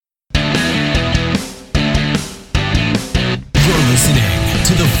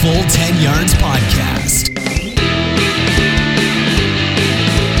Full 10 Yards Podcast.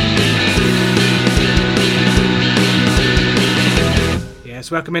 Yes,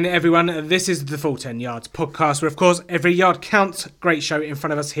 welcome in everyone. This is the Full 10 Yards Podcast, where of course every yard counts. Great show in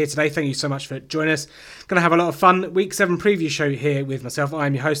front of us here today. Thank you so much for joining us. Going to have a lot of fun. Week 7 preview show here with myself. I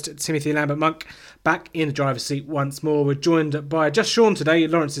am your host, Timothy Lambert-Monk, back in the driver's seat once more. We're joined by just Sean today.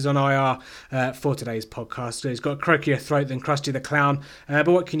 Lawrence is on IR for today's podcast. He's got a croakier throat than Krusty the Clown, but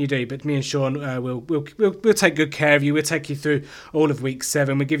what can you do? But me and Sean we'll take good care of you. We'll take you through all of week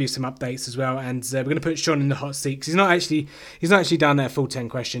 7. We'll give you some updates as well, and we're going to put Sean in the hot seat because he's not actually done a full 10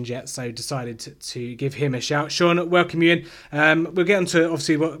 questions yet, so decided to give him a shout. Sean, welcome you in. We'll get on to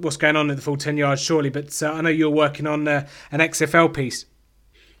obviously what's going on at the Full 10 Yards shortly, but I know you're working on an XFL piece.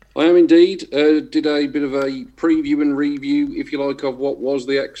 I am indeed. Did a bit of a preview and review, if you like, of what was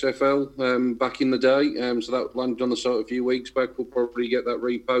the XFL back in the day. So that landed on the site a few weeks back. We'll probably get that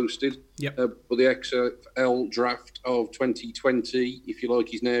reposted. Yep. But the XFL draft of 2020, if you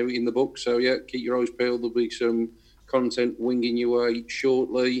like, is now in the book. So yeah, keep your eyes peeled. There'll be some content winging your way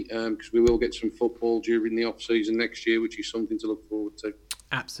shortly, because we will get some football during the off-season next year, which is something to look forward to.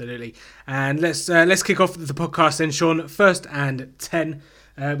 Absolutely. And let's kick off the podcast then, Sean. 1st and 10.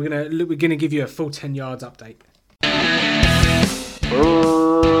 We're gonna give you a full 10 yards update.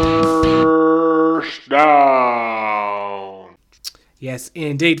 First down. Yes,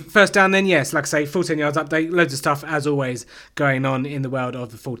 indeed. First down then, yes, like I say, full 10 yards update. Loads of stuff, as always, going on in the world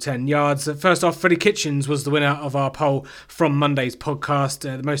of the full 10 yards. First off, Freddie Kitchens was the winner of our poll from Monday's podcast.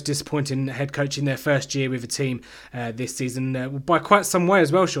 The most disappointing head coach in their first year with the team this season, by quite some way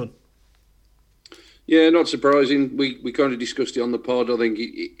as well, Sean. Yeah, not surprising. We kind of discussed it on the pod. I think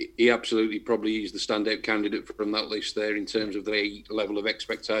he absolutely probably is the standout candidate from that list there in terms of the level of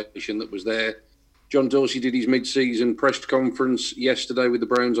expectation that was there. John Dorsey did his mid-season press conference yesterday with the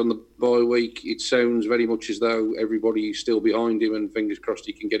Browns on the bye week. It sounds very much as though everybody is still behind him, and fingers crossed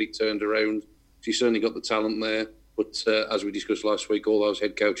he can get it turned around. He's certainly got the talent there. But as we discussed last week, all those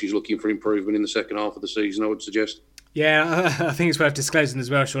head coaches looking for improvement in the second half of the season, I would suggest. Yeah, I think it's worth disclosing as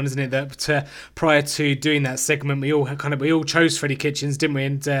well, Sean, isn't it, that prior to doing that segment, we all chose Freddie Kitchens, didn't we?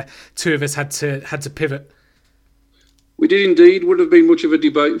 And two of us had to pivot. We did indeed. Would have been much of a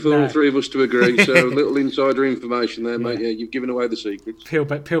debate for all three of us to agree. So little insider information there, mate. Yeah, you've given away the secrets. Peel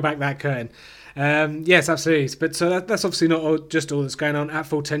back that curtain. Yes, absolutely. But so that's obviously not just all that's going on at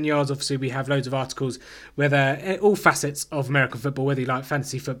Full 10 Yards. Obviously, we have loads of articles whether all facets of American football, whether you like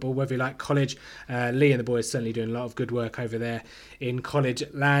fantasy football, whether you like college. Lee and the boys certainly doing a lot of good work over there in college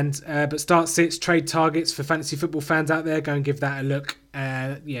land. But start sits, trade targets for fantasy football fans out there. Go and give that a look.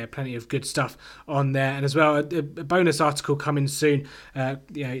 Plenty of good stuff on there, and as well a bonus article coming soon.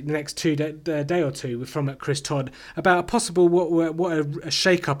 The next day or two from Chris Todd about a possible what a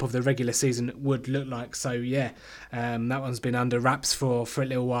shake-up of the regular season would look like. So that one's been under wraps for a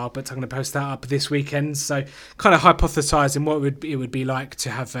little while, but I'm going to post that up this weekend. So kind of hypothesising what it would be like to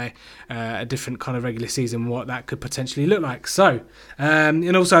have a different kind of regular season, what that could potentially look like. So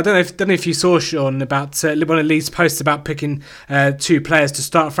and also I don't know if you saw, Sean, about one of Lee's posts about picking two players to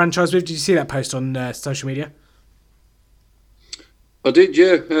start a franchise with. Did you see that post on social media? I did,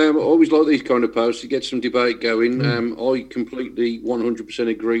 yeah. I always like these kind of posts. It gets some debate going. I completely 100%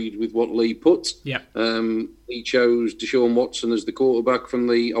 agreed with what Lee put. Yeah. He chose Deshaun Watson as the quarterback from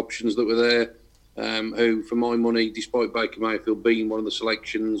the options that were there, who, for my money, despite Baker Mayfield being one of the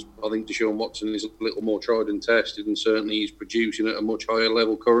selections, I think Deshaun Watson is a little more tried and tested, and certainly he's producing at a much higher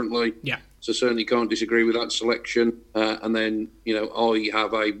level currently. Yeah. So certainly can't disagree with that selection. And then, I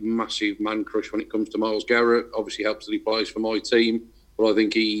have a massive man crush when it comes to Myles Garrett. Obviously helps that he plays for my team, but I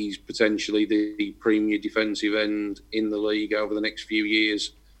think he's potentially the premier defensive end in the league over the next few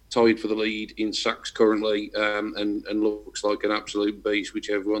years. Tied for the lead in sacks currently, and looks like an absolute beast, which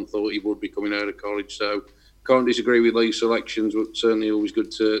everyone thought he would be coming out of college. So can't disagree with Lee's selections, but certainly always good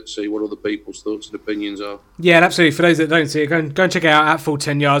to see what other people's thoughts and opinions are. Yeah, absolutely. For those that don't see it, go and check it out at Full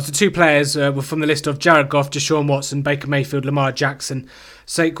 10 Yards. The two players were from the list of Jared Goff, Deshaun Watson, Baker Mayfield, Lamar Jackson,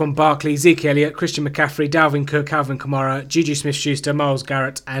 Saquon Barkley, Zeke Elliott, Christian McCaffrey, Dalvin Cook, Alvin Kamara, Juju Smith-Schuster, Myles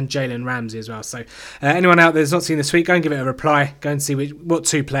Garrett, and Jalen Ramsey as well. So anyone out there that's not seen this week, go and give it a reply. Go and see what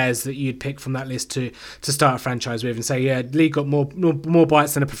two players that you'd pick from that list to start a franchise with, and say, yeah, Lee got more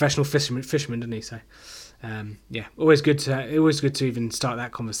bites than a professional fisherman, didn't he? So. Always good to even start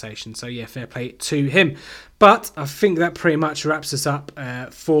that conversation. So yeah, fair play to him. But I think that pretty much wraps us up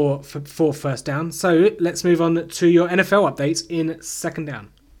for first down. So let's move on to your NFL updates in second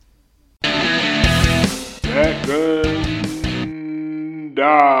down. Second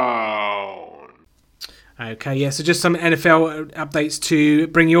down. Okay, yeah, so just some NFL updates to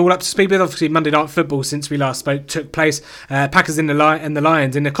bring you all up to speed with. Obviously, Monday Night Football, since we last spoke, took place. Packers and the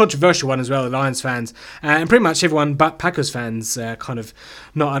Lions, in a controversial one as well, the Lions fans. And pretty much everyone but Packers fans kind of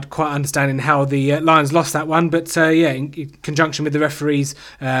not quite understanding how the Lions lost that one. But in conjunction with the referees'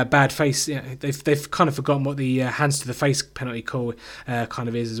 bad face, they've kind of forgotten what the hands to the face penalty call kind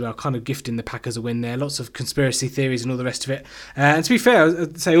of is as well, kind of gifting the Packers a win there. Lots of conspiracy theories and all the rest of it. And to be fair,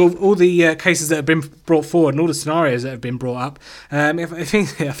 I'd say all the cases that have been brought forward and all the scenarios that have been brought up, I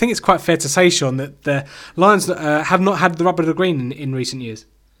think it's quite fair to say, Sean, that the Lions have not had the rubber of the green in recent years.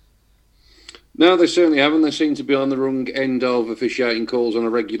 No, they certainly haven't. They seem to be on the wrong end of officiating calls on a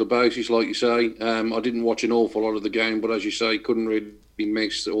regular basis, like you say. I didn't watch an awful lot of the game, but as you say, couldn't really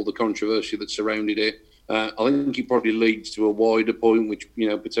miss all the controversy that surrounded it. I think it probably leads to a wider point, which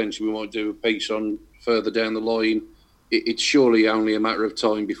potentially we might do a piece on further down the line. It's surely only a matter of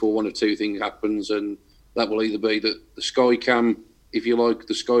time before one of two things happens, and that will either be that the Sky Cam, if you like,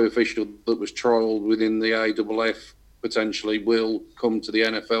 the Sky official that was trialled within the AFF, potentially will come to the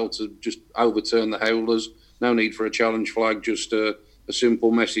NFL to just overturn the howlers. No need for a challenge flag, just a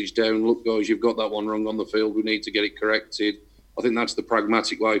simple message down. Look, guys, you've got that one wrong on the field. We need to get it corrected. I think that's the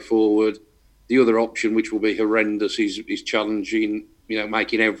pragmatic way forward. The other option, which will be horrendous, is challenging,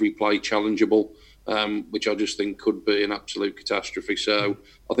 making every play challengeable, which I just think could be an absolute catastrophe. So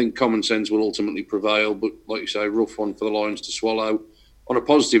I think common sense will ultimately prevail, but like you say, rough one for the Lions to swallow. On a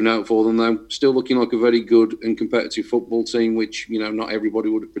positive note for them, though, still looking like a very good and competitive football team, which, not everybody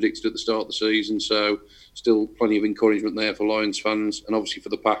would have predicted at the start of the season. So still plenty of encouragement there for Lions fans. And obviously for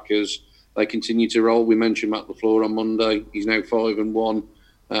the Packers, they continue to roll. We mentioned Matt LaFleur on Monday. He's now 5-1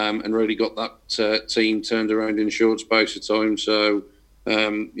 and really got that team turned around in a short space of time. So,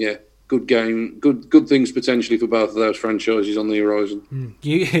 good game, good things potentially for both of those franchises on the horizon.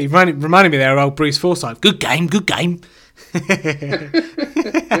 You reminded me there of old Bruce Forsyth. Good game.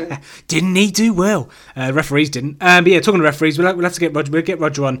 Didn't he do well? Referees didn't. But yeah, talking to referees, we'll have to get Roger. We'll get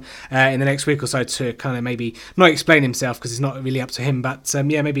Roger on in the next week or so to kind of maybe not explain himself because it's not really up to him. But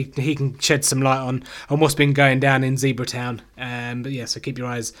maybe he can shed some light on what's been going down in Zebra Town. But yeah, so keep your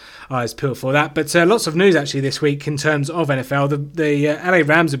eyes peeled for that. But lots of news actually this week in terms of NFL. The LA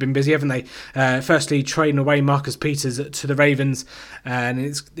Rams have been busy, haven't they? Firstly, trading away Marcus Peters to the Ravens,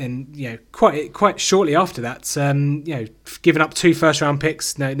 and quite shortly after that, giving up 2 first-round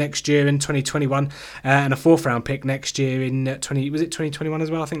picks next year in 2021 and a 4th-round pick next year in 2021 as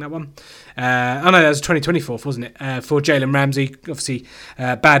well, I think that one. That was 2024, wasn't it? For Jalen Ramsey, obviously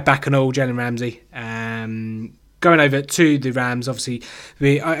bad back and all, Jalen Ramsey. Going over to the Rams, obviously,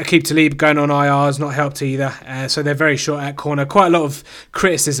 Aqib Talib going on IR has not helped either. So they're very short at corner. Quite a lot of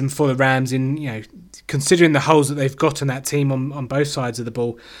criticism for the Rams in, considering the holes that they've got in that team on both sides of the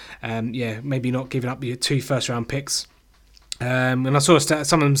ball. Maybe not giving up your 2 first-round picks. And I saw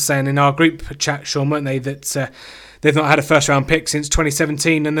someone saying in our group chat, Sean, weren't they, that they've not had a first-round pick since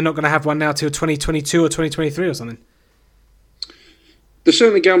 2017 and they're not going to have one now till 2022 or 2023 or something. They're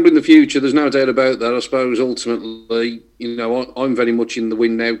certainly gambling the future. There's no doubt about that. I suppose ultimately, I'm very much in the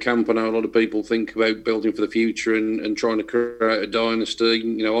win now camp. I know a lot of people think about building for the future and trying to create a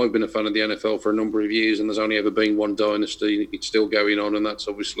dynasty. I've been a fan of the NFL for a number of years and there's only ever been one dynasty. It's still going on, and that's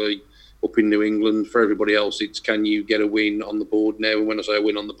obviously up in New England. For everybody else, it's can you get a win on the board now? And when I say a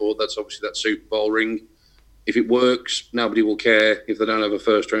win on the board, that's obviously that Super Bowl ring. If it works, nobody will care if they don't have a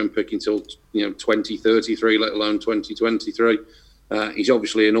first-round pick until 2033, let alone 2023. He's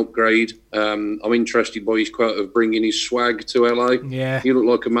obviously an upgrade. I'm interested by his quote of bringing his swag to LA. Yeah, you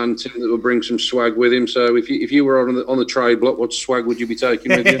look like a man, Tim, that will bring some swag with him. So if you were on the trade block, what swag would you be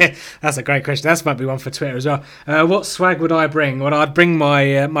taking with you? That's a great question. That might be one for Twitter as well. What swag would I bring? Well, I'd bring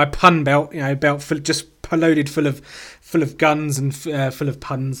my my pun belt. Belt just loaded full of guns and full of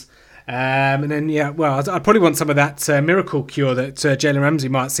puns. And then I'd probably want some of that miracle cure that Jalen Ramsey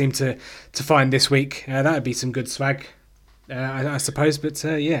might seem to find this week. That would be some good swag. I suppose, but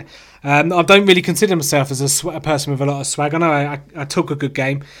I don't really consider myself as a person with a lot of swag. I know I took a good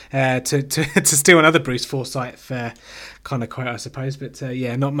game to steal another Bruce Forsyth kind of quote, I suppose, but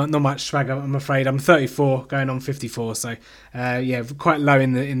not much swag. I'm afraid. I'm 34, going on 54, so quite low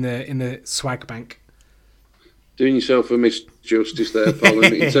in the swag bank. Doing yourself a misjustice there, Paul.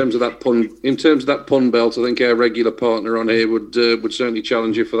 In terms of that pun belt, I think our regular partner on here would certainly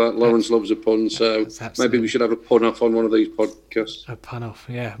challenge you for that. Lawrence loves a pun, so maybe we should have a pun off on one of these podcasts. A pun off,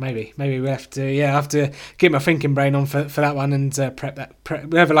 yeah, maybe we have to get my thinking brain on for that one and prep that.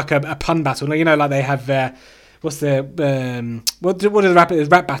 We have like a pun battle, like they have. What's the what are the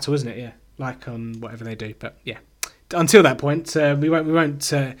rap battle, isn't it? Yeah, like on whatever they do, but yeah. until that point, we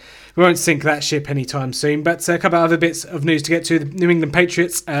won't sink that ship anytime soon. But a couple of other bits of news to get to. The New England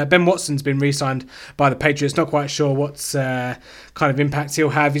Patriots. Ben Watson's been re-signed by the Patriots. Not quite sure what's kind of impact he'll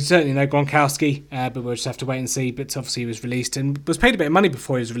have. He's certainly no Gronkowski, but we'll just have to wait and see. But obviously he was released and was paid a bit of money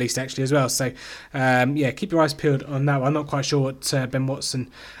before he was released actually as well. So keep your eyes peeled on that one. I'm not quite sure what Ben Watson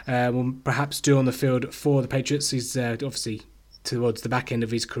will perhaps do on the field for the Patriots. He's obviously towards the back end of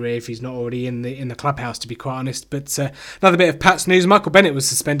his career if he's not already in the clubhouse, to be quite honest. But another bit of Pat's news: Michael Bennett was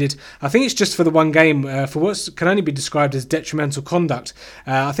suspended. I think it's just for the one game for what can only be described as detrimental conduct.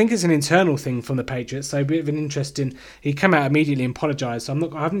 I think it's an internal thing from the Patriots, so a bit of an interesting. He came out immediately and apologised.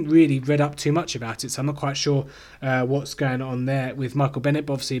 So I haven't really read up too much about it, so I'm not quite sure what's going on there with Michael Bennett.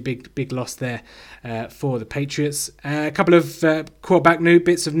 But obviously a big loss there for the Patriots. A couple of quarterback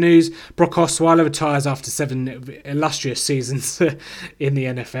bits of news: Brock Osweiler retires after 7 illustrious seasons in the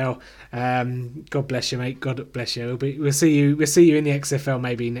NFL. God bless you, mate. God bless you. We'll see you in the XFL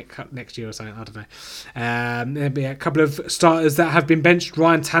maybe next year or something. I don't know. There'll be a couple of starters that have been benched.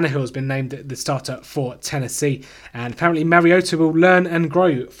 Ryan Tannehill has been named the starter for Tennessee, and apparently Mariota will learn and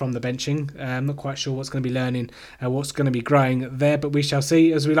grow from the benching. I'm not quite sure what's going to be learning, what's going to be growing there, but we shall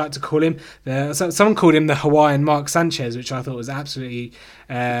see, as we like to call him. Someone called him the Hawaiian Mark Sanchez, which I thought was absolutely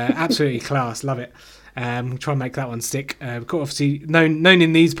class. Love it. Try and make that one stick. Obviously known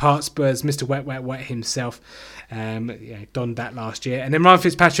in these parts as Mr. Wet himself. Donned that last year. And then Ryan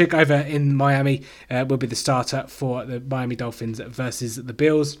Fitzpatrick over in Miami will be the starter for the Miami Dolphins versus the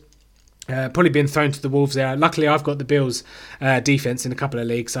Bills. Probably been thrown to the Wolves there. Luckily, I've got the Bills defence in a couple of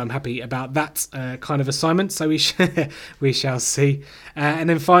leagues, so I'm happy about that kind of assignment. So we shall see. And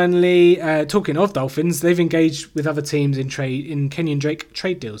then finally, talking of Dolphins, they've engaged with other teams in Kenyon Drake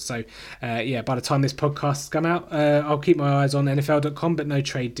trade deals. So by the time this podcast's come out, I'll keep my eyes on NFL.com, but no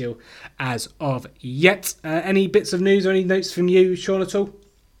trade deal as of yet. Any bits of news or any notes from you, Sean, at all?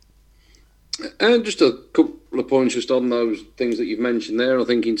 And just a couple of points just on those things that you've mentioned there. I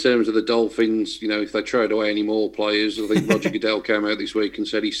think in terms of the Dolphins, if they trade away any more players, I think Roger Goodell came out this week and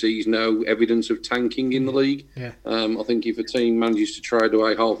said he sees no evidence of tanking in the league. Yeah. I think if a team manages to trade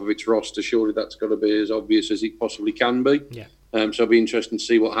away half of its roster, surely that's got to be as obvious as it possibly can be. Yeah. So it'll be interesting to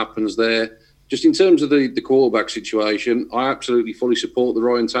see what happens there. Just in terms of the quarterback situation, I absolutely fully support the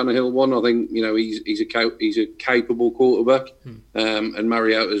Ryan Tannehill one. I think he's a capable quarterback, and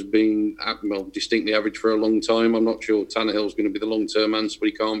Mariota's been distinctly average for a long time. I'm not sure Tannehill's going to be the long-term answer, but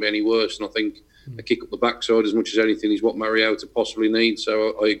he can't be any worse. And I think a kick up the backside as much as anything is what Mariota possibly needs.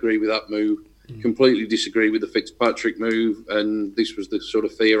 So I agree with that move. Completely disagree with the Fitzpatrick move, and this was the sort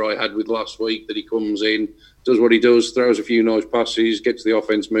of fear I had with last week, that he comes in, does what he does, throws a few nice passes, gets the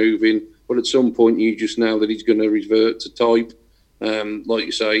offense moving, but at some point you just know that he's going to revert to type. Like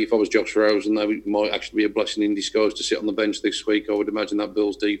you say, if I was Josh Rosen, that might actually be a blessing in disguise to sit on the bench this week. I would imagine that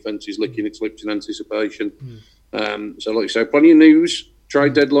Bills defence is licking its lips in anticipation. So like you say, plenty of news.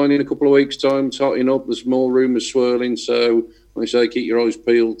 Trade deadline in a couple of weeks' time, totting up. There's more rumours swirling, so like I say, keep your eyes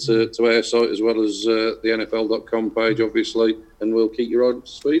peeled to our site as well as the NFL.com page, obviously, and we'll keep you up to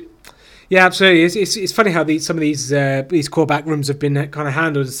speed. Yeah, absolutely. It's funny how some of these quarterback rooms have been kind of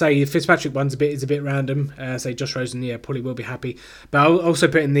handled. Say the Fitzpatrick one's is a bit random. Say Josh Rosen, probably will be happy. But I'll also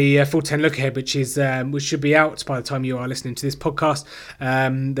put in the full 10 look ahead, which should be out by the time you are listening to this podcast.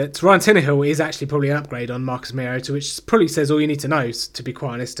 That Ryan Tannehill is actually probably an upgrade on Marcus Mariota, which probably says all you need to know. To be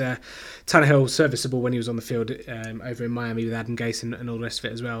quite honest, Tannehill serviceable when he was on the field over in Miami with Adam Gase and all the rest of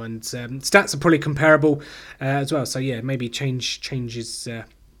it as well. And stats are probably comparable as well. So yeah, maybe changes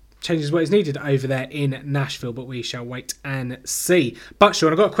what is needed over there in Nashville, but we shall wait and see. But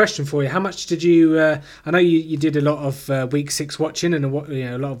Sean, I've got a question for you. How much did you? I know you did a lot of Week 6 watching and a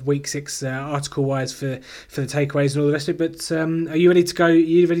lot of Week 6 article wise for the takeaways and all the rest of it. But are you ready to go? Are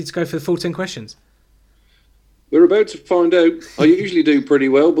you ready to go for the full 10 questions? We're about to find out. I usually do pretty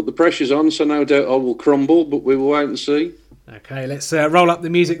well, but the pressure's on, so no doubt I will crumble. But we will wait and see. Okay, let's roll up the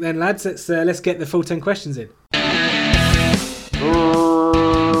music then, lads. Let's get the full 10 questions in.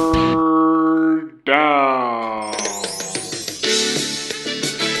 Down.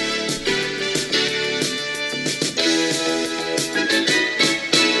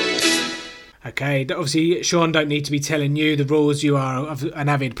 Okay, obviously, Sean, don't need to be telling you the rules. You are an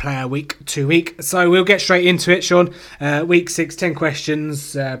avid player week to week. So we'll get straight into it, Sean. Week 6, 10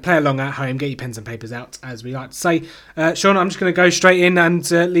 questions. Play along at home. Get your pens and papers out, as we like to say. Sean, I'm just going to go straight in and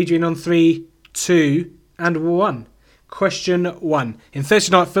lead you in on 3, 2, and 1. Question 1. In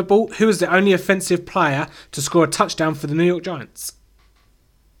Thursday Night Football, who was the only offensive player to score a touchdown for the New York Giants?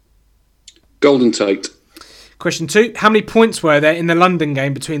 Golden Tate. Question 2. How many points were there in the London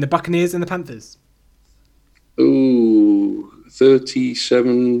game between the Buccaneers and the Panthers? Ooh,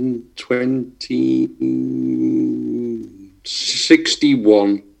 37-20,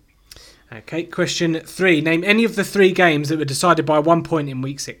 61. Okay, question 3. Name any of the 3 games that were decided by 1 point in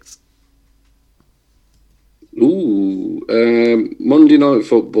week 6. Ooh, Monday Night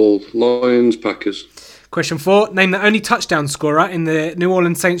Football, Lions, Packers. Question 4. Name the only touchdown scorer in the New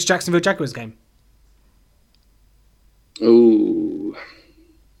Orleans Saints-Jacksonville Jaguars game. Ooh,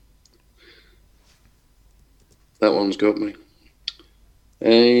 that one's got me.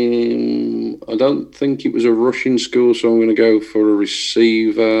 I don't think it was a rushing score, so I'm going to go for a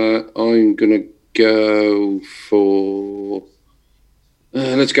receiver. I'm going to go for...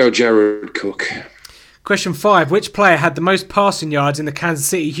 let's go Jared Cook. Question 5. Which player had the most passing yards in the Kansas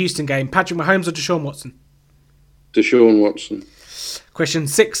City-Houston game? Patrick Mahomes or Deshaun Watson? Deshaun Watson. Question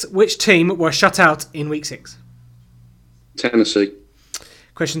 6. Which team were shut out in week 6? Tennessee.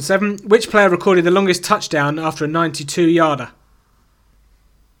 Question 7. Which player recorded the longest touchdown after a 92-yarder?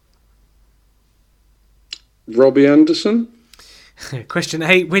 Robbie Anderson. Question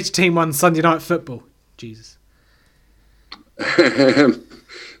 8. Which team won Sunday Night Football? Jesus. The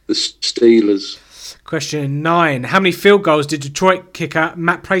Steelers. Question 9. How many field goals did Detroit kicker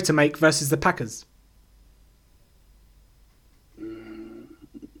Matt Prater make versus the Packers?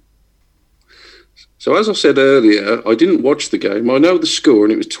 So as I said earlier, I didn't watch the game. I know the score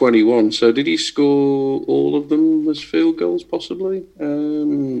and it was 21. So did he score all of them as field goals possibly?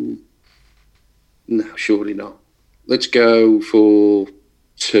 No, surely not. Let's go for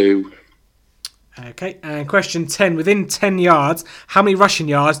 2. Okay, and question 10. Within 10 yards, how many rushing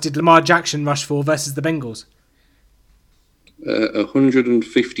yards did Lamar Jackson rush for versus the Bengals?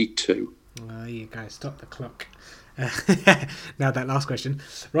 152. There you go. Stop the clock. Now that last question.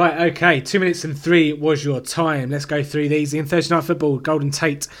 Right, okay. 2 minutes and 3 was your time. Let's go through these. In Thursday Night Football, Golden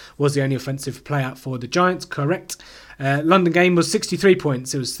Tate was the only offensive player for the Giants. Correct. London game was 63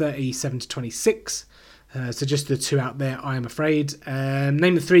 points. It was 37-26. So just the 2 out there, I am afraid.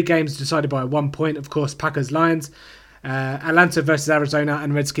 Name the 3 games decided by 1 point. Of course, Packers, Lions. Atlanta versus Arizona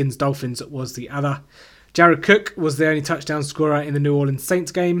and Redskins, Dolphins was the other. Jared Cook was the only touchdown scorer in the New Orleans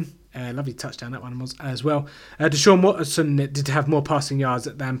Saints game. Lovely touchdown that one was as well. Deshaun Watson did have more passing yards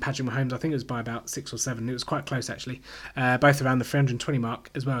than Patrick Mahomes. I think it was by about 6 or 7. It was quite close actually. Both around the 320 mark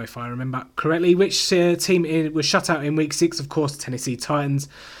as well, if I remember correctly. Which team was shut out in week 6? Of course, Tennessee Titans.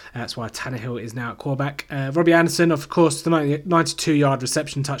 That's why Tannehill is now at quarterback. Robbie Anderson, of course, the 92-yard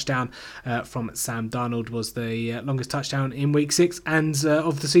reception touchdown from Sam Darnold was the longest touchdown in week 6 and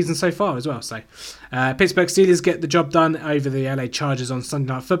of the season so far as well. So Pittsburgh Steelers get the job done over the LA Chargers on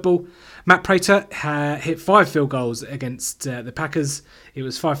Sunday Night Football. Matt Prater hit 5 field goals against the Packers. It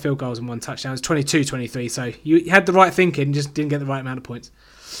was 5 field goals and 1 touchdown. It was 22-23. So you had the right thinking, just didn't get the right amount of points.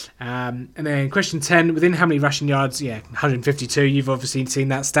 And then question 10, within how many rushing yards? 152. You've obviously seen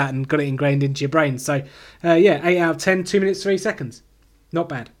that stat and got it ingrained into your brain. So 8 out of 10, 2 minutes 3 seconds. Not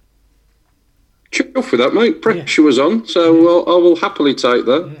bad. Chuff for that, mate. Pressure was on, so I will happily take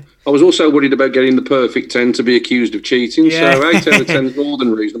that. Yeah. I was also worried about getting the perfect 10 to be accused of cheating, so 8 out of 10 is more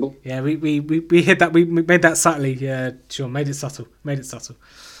than reasonable. Yeah, we hit that. We made that subtly. Yeah, sure, made it subtle.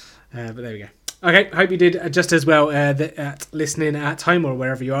 But there we go. Okay, hope you did just as well at listening at home or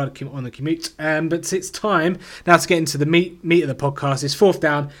wherever you are on the commute. But it's time now to get into the meat of the podcast. It's 4th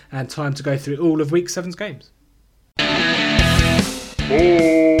down and time to go through all of Week 7's games.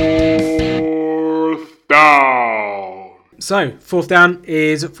 4th down. So, 4th down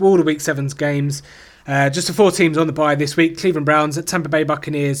is for all of Week 7's games. Just the 4 teams on the bye this week. Cleveland Browns, Tampa Bay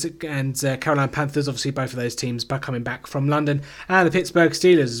Buccaneers and Carolina Panthers. Obviously, both of those teams coming back from London. And the Pittsburgh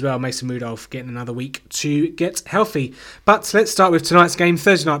Steelers as well. Mason Rudolph getting another week to get healthy. But let's start with tonight's game.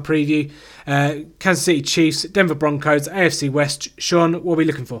 Thursday night preview. Kansas City Chiefs, Denver Broncos, AFC West. Sean, what are we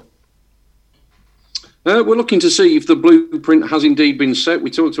looking for? We're looking to see if the blueprint has indeed been set.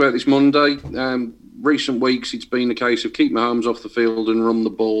 We talked about this Monday. Recent weeks, it's been a case of keep Mahomes off the field and run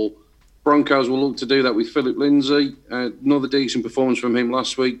the ball. Broncos will look to do that with Philip Lindsay. Another decent performance from him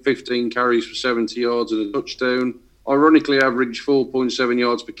last week. 15 carries for 70 yards and a touchdown. Ironically, averaged 4.7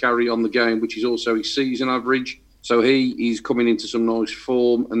 yards per carry on the game, which is also his season average. So he is coming into some nice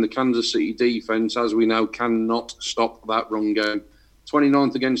form. And the Kansas City defence, as we know, cannot stop that run game.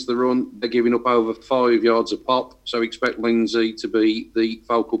 29th against the run. They're giving up over 5 yards a pop. So expect Lindsay to be the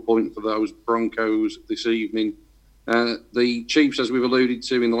focal point for those Broncos this evening. The Chiefs, as we've alluded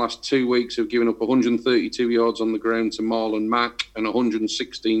to in the last 2 weeks, have given up 132 yards on the ground to Marlon Mack and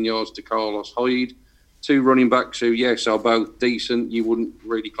 116 yards to Carlos Hyde. 2 running backs who, yes, are both decent. You wouldn't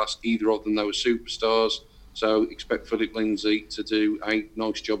really class either of them, though, as superstars. So expect Philip Lindsay to do a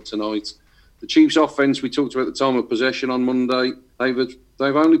nice job tonight. The Chiefs' offense, we talked about the time of possession on Monday.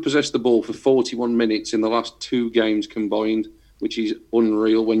 They've only possessed the ball for 41 minutes in the last 2 games combined, which is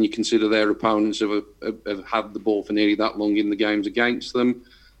unreal when you consider their opponents have had the ball for nearly that long in the games against them.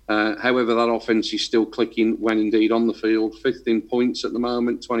 However, that offence is still clicking when indeed on the field. 15 points at the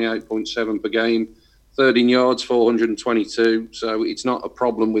moment, 28.7 per game, 13 yards, 422. So it's not a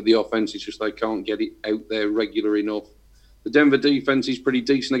problem with the offence, it's just they can't get it out there regular enough. The Denver defence is pretty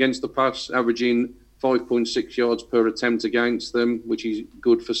decent against the pass, averaging 5.6 yards per attempt against them, which is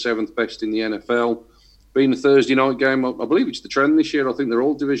good for 7th best in the NFL. Being a Thursday night game, I believe it's the trend this year. I think they're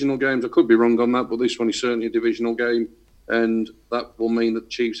all divisional games. I could be wrong on that, but this one is certainly a divisional game. And that will mean that the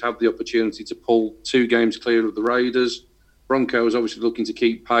Chiefs have the opportunity to pull 2 games clear of the Raiders. Broncos obviously looking to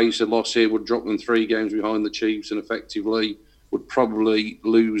keep pace. A loss here would drop them 3 games behind the Chiefs and effectively would probably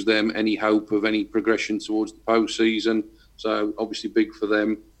lose them any hope of any progression towards the postseason. So obviously big for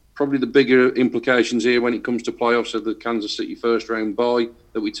them. Probably the bigger implications here when it comes to playoffs are the Kansas City first round bye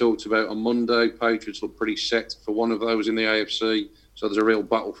that we talked about on Monday. Patriots look pretty set for one of those in the AFC. So there's a real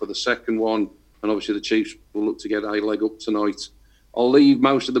battle for the second one. And obviously the Chiefs will look to get a leg up tonight. I'll leave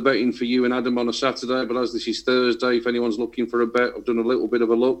most of the betting for you and Adam on a Saturday, but as this is Thursday, if anyone's looking for a bet, I've done a little bit of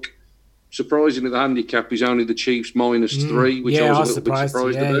a look. Surprisingly, the handicap is only the Chiefs -3, which I was a little bit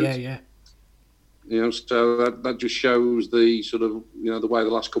surprised about. Yeah. So that just shows the sort of, the way the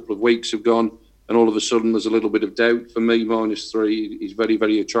last couple of weeks have gone, and all of a sudden there's a little bit of doubt. For me, -3 is very,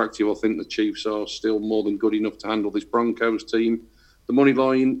 very attractive. I think the Chiefs are still more than good enough to handle this Broncos team. The money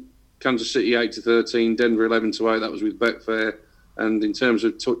line, Kansas City 8-13, Denver 11-8. That was with Betfair. And in terms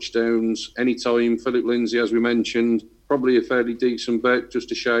of touchdowns, anytime, Philip Lindsay, as we mentioned, probably a fairly decent bet,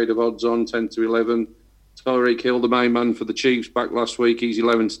 just a shade of odds on, 10-11. Tyreek Hill, the main man for the Chiefs, back last week. He's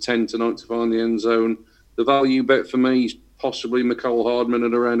 11-10 tonight to find the end zone. The value bet for me is possibly Mecole Hardman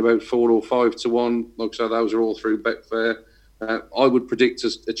at around about 4 or 5-1. Like I said, those are all through Betfair. I would predict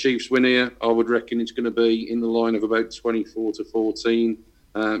a Chiefs win here. I would reckon it's going to be in the line of about 24-14.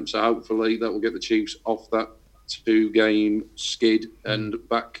 So hopefully that will get the Chiefs off that 2-game skid and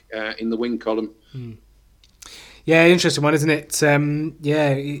back in the win column. Yeah, interesting one, isn't it?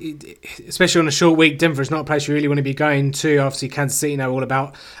 Especially on a short week, Denver is not a place you really want to be going to. Obviously, Kansas City know all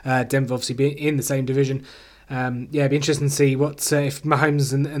about Denver, obviously being in the same division. It'd be interesting to see what if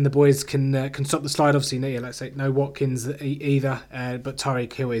Mahomes and the boys can stop the slide. Obviously, let's say no Watkins either, but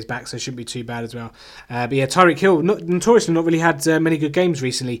Tyreek Hill is back, so it shouldn't be too bad as well. Tyreek Hill notoriously not really had many good games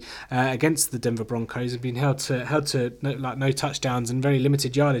recently against the Denver Broncos. Have been held to no touchdowns and very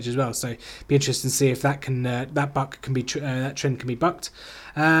limited yardage as well. So it'd be interesting to see if that trend can be bucked.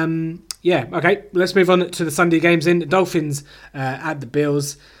 Okay, let's move on to the Sunday games. In Dolphins at the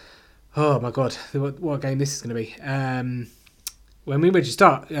Bills. Oh my God, what a game this is going to be. Where do you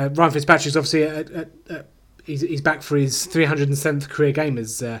start? Ryan Fitzpatrick's obviously he's back for his 307th career game,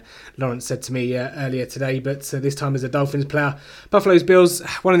 as Lawrence said to me earlier today, but this time as a Dolphins player. Buffalo's Bills,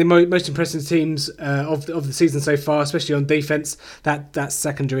 one of the most impressive teams of the season so far, especially on defence. That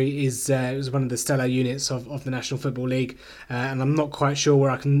secondary was one of the stellar units of the National Football League, and I'm not quite sure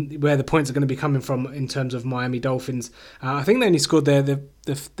where the points are going to be coming from in terms of Miami Dolphins. I think they only scored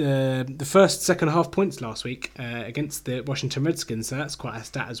the first second half points last week against the Washington Redskins, so that's quite a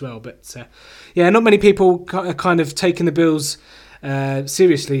stat as well. But not many people are kind of taking the Bills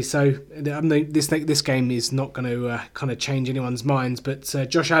seriously, so this game is not going to kind of change anyone's minds. But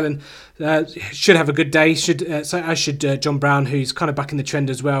Josh Allen should have a good day, as should John Brown, who's kind of back in the trend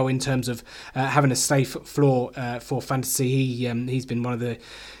as well in terms of having a safe floor for fantasy. He's been one of the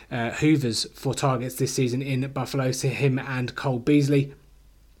hoovers for targets this season in Buffalo, so him and Cole Beasley.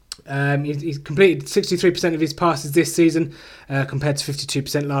 He's completed 63% of his passes this season compared to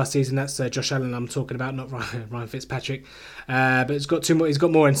 52% last season. That's Josh Allen I'm talking about, not Ryan Fitzpatrick. But he's got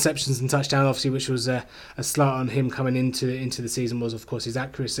more interceptions and touchdowns, obviously, which was a slight on him coming into the season was, of course, his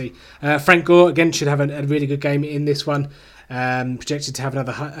accuracy. Frank Gore, again, should have a really good game in this one. Projected to have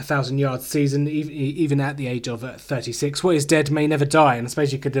another 1,000-yard season, even at the age of 36. What is dead may never die, and I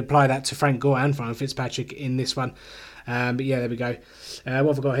suppose you could apply that to Frank Gore and Ryan Fitzpatrick in this one. There we go.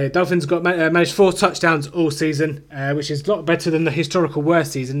 What have I got here? Dolphins got managed 4 touchdowns all season, which is a lot better than the historical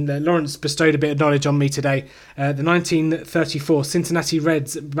worst season. Lawrence bestowed a bit of knowledge on me today. The 1934 Cincinnati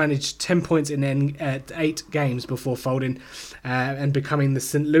Reds managed 10 points in 8 games before folding and becoming the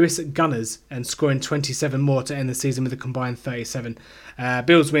St. Louis Gunners and scoring 27 more to end the season with a combined 37.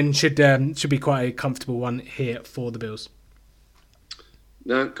 Bills win should be quite a comfortable one here for the Bills.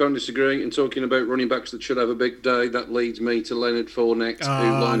 No, can't disagree. And talking about running backs that should have a big day, that leads me to Leonard Fournette, who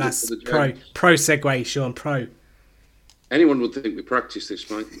lined up for the Jags. Pro segue, Sean, pro. anyone would think we practice this,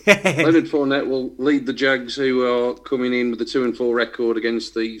 mate. Leonard Fournette will lead the Jags, who are coming in with a 2-4 record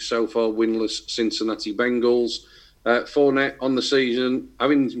against the so far winless Cincinnati Bengals. Fournette on the season,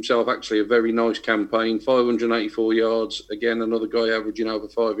 having himself actually a very nice campaign, 584 yards. Again, another guy averaging over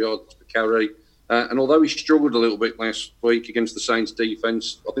 5 yards per carry. And although he struggled a little bit last week against the Saints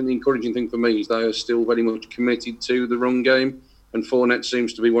defence, I think the encouraging thing for me is they are still very much committed to the run game. And Fournette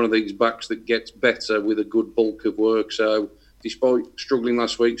seems to be one of these backs that gets better with a good bulk of work. So despite struggling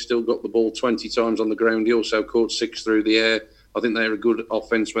last week, still got the ball 20 times on the ground. He also caught 6 through the air. I think they're a good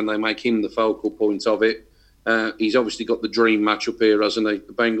offence when they make him the focal point of it. He's obviously got the dream matchup here, hasn't he?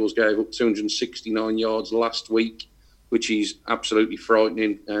 The Bengals gave up 269 yards last week, which is absolutely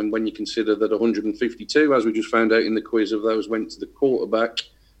frightening. And when you consider that 152, as we just found out in the quiz, of those went to the quarterback,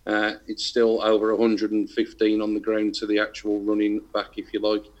 it's still over 115 on the ground to the actual running back, if you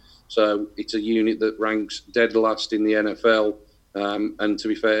like. So it's a unit that ranks dead last in the NFL. And to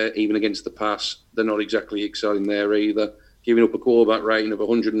be fair, even against the pass, they're not exactly exciting there either. Giving up a quarterback rating of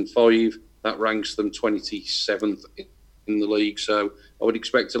 105, that ranks them 27th in the league. So I would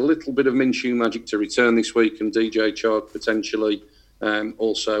expect a little bit of Minshew magic to return this week, and DJ Chark potentially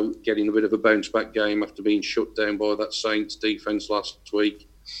also getting a bit of a bounce back game after being shut down by that Saints defence last week.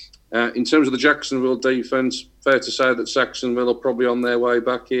 In terms of the Jacksonville defence, fair to say that Jacksonville are probably on their way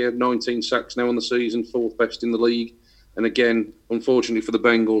back here. 19 sacks now on the season, 4th best in the league. And again, unfortunately for the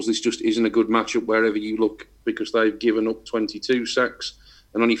Bengals, this just isn't a good matchup wherever you look, because they've given up 22 sacks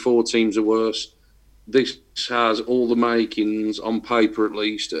and only 4 teams are worse. This has all the makings, on paper at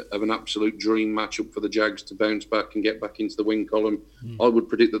least, of an absolute dream matchup for the Jags to bounce back and get back into the win column. I would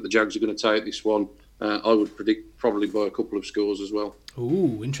predict that the Jags are going to take this one. I would predict probably by a couple of scores as well.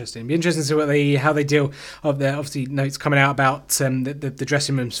 Ooh, interesting. Be interesting to see how they deal of the obviously notes coming out about the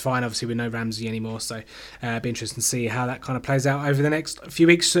dressing room's fine. Obviously, with no Ramsey anymore, so be interesting to see how that kind of plays out over the next few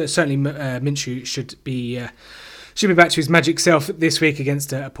weeks. Certainly, Minshew should be back to his magic self this week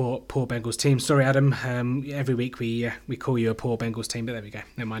against a poor Bengals team. Sorry, Adam. Every week we call you a poor Bengals team, but there we go.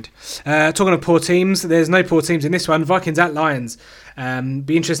 Never mind. Talking of poor teams, there's no poor teams in this one. Vikings at Lions.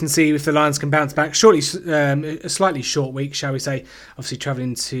 Be interesting to see if the Lions can bounce back. Shortly, a slightly short week, shall we say. Obviously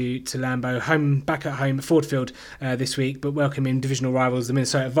travelling to Lambeau, back at home at Ford Field this week, but welcoming divisional rivals, the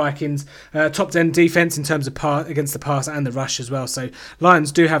Minnesota Vikings. Top 10 defence in terms of against the pass and the rush as well. So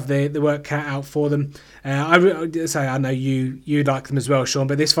Lions do have the work cut out for them. I know you like them as well, Sean,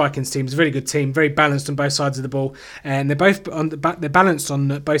 but this Vikings team is a really good team, very balanced on both sides of the ball, and they're balanced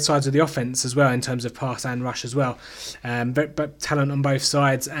on both sides of the offense as well in terms of pass and rush as well. But talent on both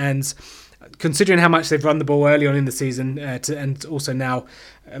sides, and considering how much they've run the ball early on in the season, and also now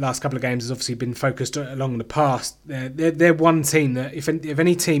last couple of games has obviously been focused along the pass. They're one team that if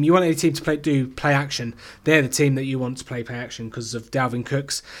any team you want any team to play action, they're the team that you want to play action because of Dalvin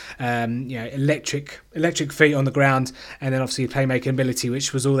Cook's electric feet on the ground, and then obviously playmaking ability,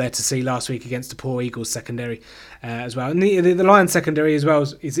 which was all there to see last week against the poor Eagles secondary as well. And the Lions secondary as well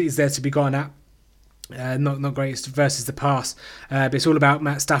is there to be gone at. Not great versus the pass, but it's all about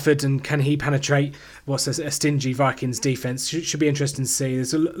Matt Stafford and can he penetrate what's a stingy Vikings defense. Should be interesting to see.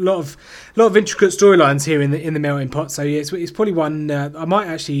 There's a lot of intricate storylines here in the melting pot. So yeah, it's probably one I might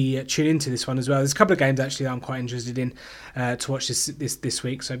actually tune into this one as well. There's a couple of games actually that I'm quite interested in to watch this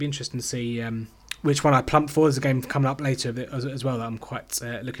week. So it'd be interesting to see which one I plump for. There's a game coming up later as well that I'm quite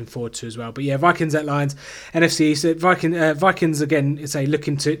looking forward to as well. But yeah, Vikings at Lions, NFC East. Vikings again is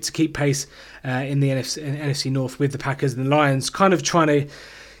looking to keep pace in the NFC North with the Packers, and the Lions kind of trying to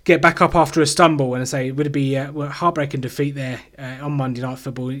get back up after a stumble. And would it be a heartbreaking defeat there on Monday Night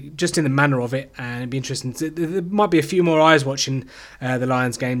Football, just in the manner of it, and it'd be interesting. There might be a few more eyes watching the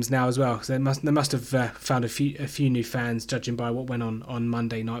Lions games now as well, because they must have found a few new fans judging by what went on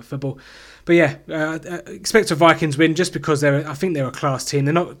Monday Night Football. But yeah, expect a Vikings win just because I think they're a class team.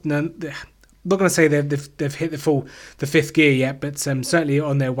 They're not going to say they've hit the fifth gear yet, but certainly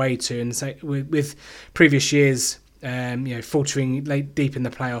on their way to. And so with previous years, faltering deep in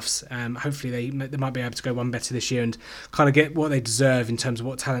the playoffs, hopefully they might be able to go one better this year and kind of get what they deserve in terms of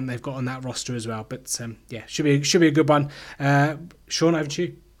what talent they've got on that roster as well. But should be a good one. Sean, over to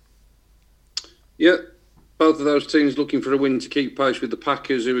you. Yeah. Both of those teams looking for a win to keep pace with the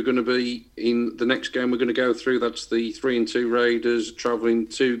Packers, who are going to be in the next game we're going to go through. That's the 3-2 Raiders travelling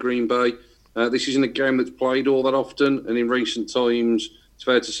to Green Bay. This isn't a game that's played all that often, and in recent times, it's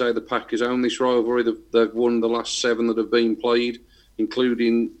fair to say the Packers own this rivalry. They've won the last 7 that have been played,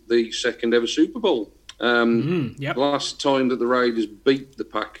 including the second ever Super Bowl. Yep. Last time that the Raiders beat the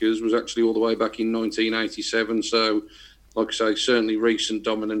Packers was actually all the way back in 1987, so like I say, certainly recent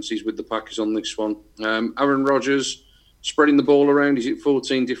dominances with the Packers on this one. Aaron Rodgers, spreading the ball around. He's hit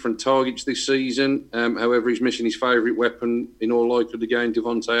 14 different targets this season. However, he's missing his favourite weapon in all likelihood again.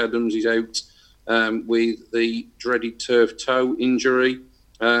 Devontae Adams is out with the dreaded turf toe injury.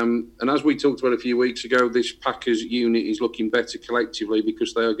 And as we talked about a few weeks ago, this Packers unit is looking better collectively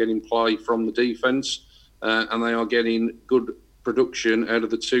because they are getting play from the defence and they are getting good production out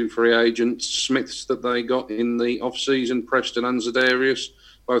of the 2 free agents, Smiths, that they got in the off-season, Preston and Zadarius,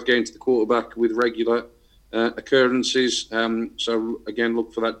 both getting to the quarterback with regular occurrences. So, again,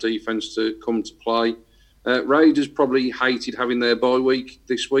 look for that defence to come to play. Raiders probably hated having their bye week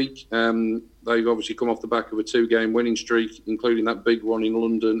this week. They've obviously come off the back of a 2-game winning streak, including that big one in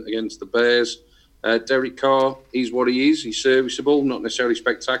London against the Bears. Derek Carr is what he is. He's serviceable, not necessarily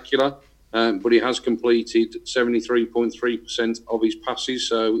spectacular, but he has completed 73.3% of his passes,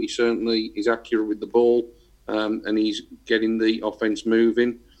 so he certainly is accurate with the ball, and he's getting the offence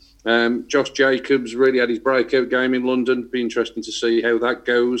moving. Josh Jacobs really had his breakout game in London. Be interesting to see how that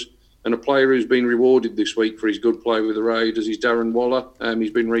goes. And a player who's been rewarded this week for his good play with the Raiders is Darren Waller.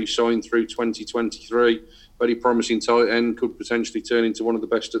 He's been re-signed through 2023. Very promising tight end, could potentially turn into one of the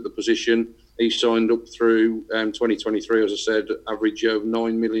best at the position. He's signed up through 2023, as I said, average of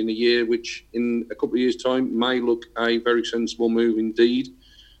 $9 million a year, which in a couple of years' time may look a very sensible move indeed.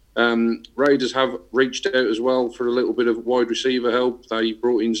 Raiders have reached out as well for a little bit of wide receiver help. They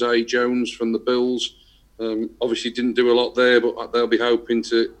brought in Zay Jones from the Bills. Obviously didn't do a lot there, but they'll be hoping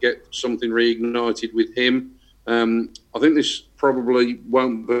to get something reignited with him. I think this probably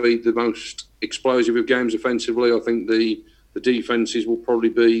won't be the most explosive of games offensively. I think the defences will probably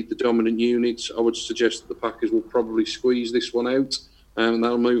be the dominant units. I would suggest that the Packers will probably squeeze this one out, and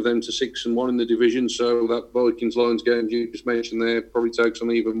that'll move them to 6-1 in the division. So that Vikings-Lions game you just mentioned there probably takes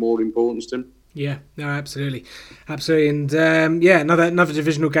on even more importance to him. Yeah, no, absolutely. And another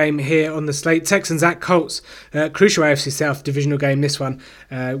divisional game here on the slate. Texans at Colts. Crucial AFC South divisional game. This one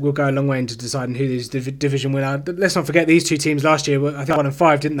will go a long way into deciding who this division winner. Let's not forget these two teams last year. I think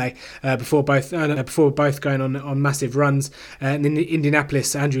 1-5, didn't they? Before both going on massive runs. And in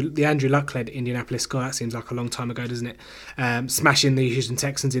Indianapolis, the Andrew Luck led Indianapolis. God, that seems like a long time ago, doesn't it? Smashing the Houston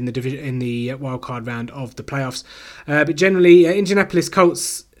Texans in the division in the wild card round of the playoffs. But generally, Indianapolis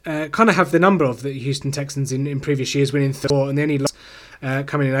Colts kind of have the number of the Houston Texans in previous years, winning 4, and they only lost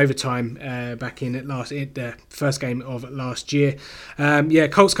coming in overtime back in the first game of last year.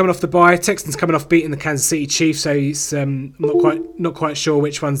 Colts coming off the bye, Texans coming off beating the Kansas City Chiefs, so he's not quite sure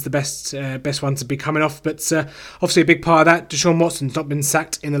which one's the best one to be coming off, but obviously a big part of that. Deshaun Watson's not been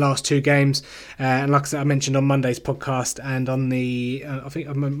sacked in the last 2 games, and like I said, I mentioned on Monday's podcast and on the I think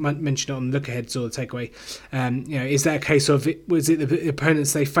I mentioned it on Look Ahead or the Takeaway. Is that a case of was it the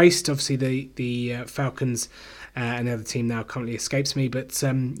opponents they faced? Obviously the Falcons. And the other team now currently escapes me, but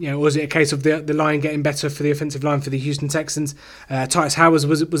was it a case of the line getting better for the offensive line for the Houston Texans? Titus Howard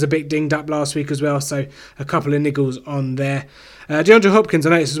was a bit dinged up last week as well, so a couple of niggles on there. DeAndre Hopkins,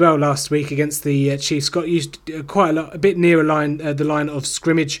 I noticed as well last week against the Chiefs, got used quite a bit nearer the line of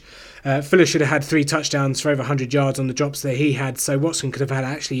scrimmage. Fuller should have had 3 touchdowns for over 100 yards on the drops that he had, so Watson could have had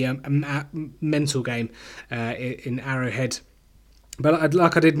actually a mental game in Arrowhead. But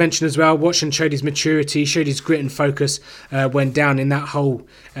like I did mention as well, Watson showed his maturity, showed his grit and focus when down in that hole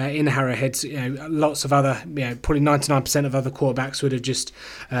in Arrowhead. Lots of other, probably 99% of other quarterbacks would have just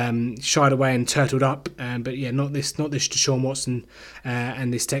shied away and turtled up. But not this Deshaun Watson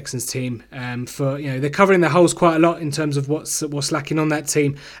and this Texans team. They're covering their holes quite a lot in terms of what's lacking on that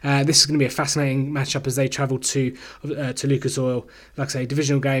team. This is going to be a fascinating matchup as they travel to Lucas Oil. Like I say,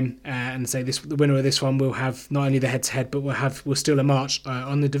 divisional game, and say the winner of this one will have not only the head-to-head, but will still march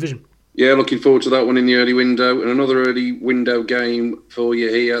on the division. Yeah, looking forward to that one in the early window. And another early window game for you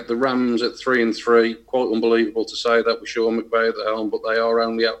here. The Rams at 3-3. Quite unbelievable to say that with Sean McVay at the helm, but they are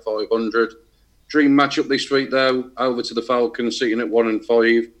only at 500. Dream matchup this week, though. Over to the Falcons, sitting at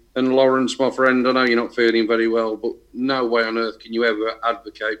 1-5. And Lawrence, my friend, I know you're not feeling very well, but no way on earth can you ever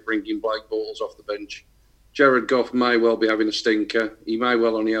advocate bringing Blake Bortles off the bench. Jared Goff may well be having a stinker. He may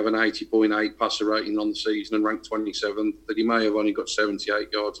well only have an 80.8 passer rating on the season and ranked 27th. That he may have only got 78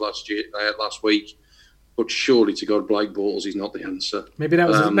 yards last week. But surely to God, Blake Bortles is not the answer. Maybe that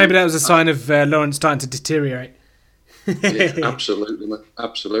was a sign of Lawrence starting to deteriorate. Yeah, absolutely, man.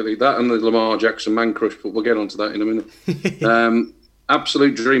 Absolutely. That and the Lamar Jackson man crush, but we'll get onto that in a minute.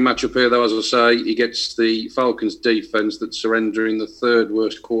 Absolute dream matchup here, though, as I say. He gets the Falcons defence that's surrendering the 3rd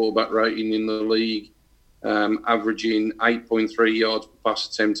worst quarterback rating in the league. Averaging 8.3 yards per pass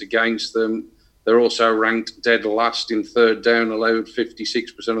attempt against them. They're also ranked dead last in 3rd down, allowed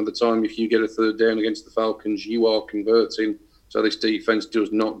 56% of the time. If you get a 3rd down against the Falcons, you are converting. So this defence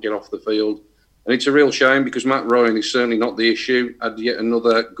does not get off the field. And it's a real shame because Matt Ryan is certainly not the issue. Had yet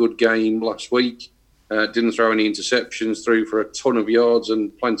another good game last week. Didn't throw any interceptions, threw for a ton of yards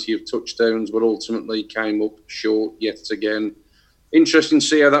and plenty of touchdowns, but ultimately came up short yet again. Interesting to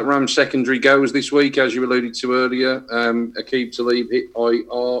see how that Rams secondary goes this week, as you alluded to earlier. Aqib Talib hit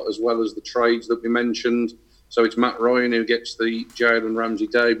IR as well as the trades that we mentioned. So it's Matt Ryan who gets the Jalen Ramsey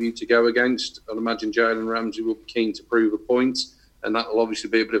debut to go against. I'd imagine Jalen Ramsey will be keen to prove a point, and that will obviously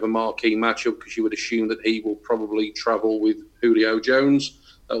be a bit of a marquee matchup because you would assume that he will probably travel with Julio Jones.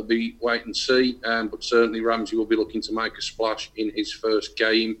 That'll be wait and see, but certainly Ramsey will be looking to make a splash in his first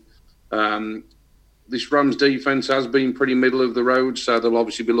game. This Rams defence has been pretty middle of the road, so they'll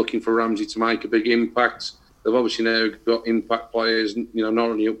obviously be looking for Ramsey to make a big impact. They've obviously now got impact players, not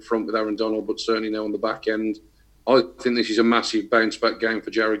only up front with Aaron Donald, but certainly now on the back end. I think this is a massive bounce-back game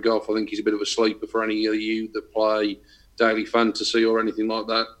for Jared Goff. I think he's a bit of a sleeper for any of you that play daily fantasy or anything like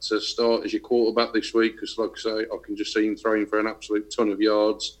that to start as your quarterback this week, because like I say, I can just see him throwing for an absolute ton of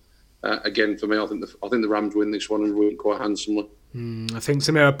yards. Again, for me, I think the Rams win this one and win quite handsomely. I think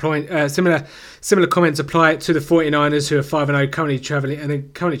similar comments apply to the 49ers, who are 5-0,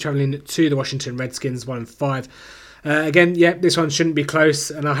 currently travelling to the Washington Redskins, 1-5. Again, this one shouldn't be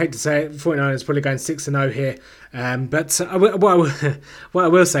close, and I hate to say it, 49ers probably going 6-0 here. But what I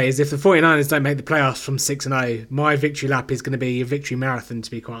will say is, if the 49ers don't make the playoffs from 6-0, my victory lap is going to be a victory marathon,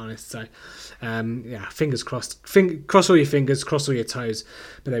 to be quite honest. So, fingers crossed. Cross all your fingers, cross all your toes.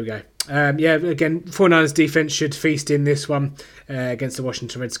 But there we go. Again, 49ers defense should feast in this one against the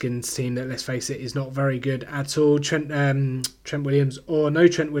Washington Redskins team that, let's face it, is not very good at all. Trent Williams or no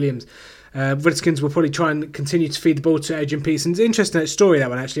Trent Williams. Redskins will probably try and continue to feed the ball to Adrian Peterson. It's an interesting story, that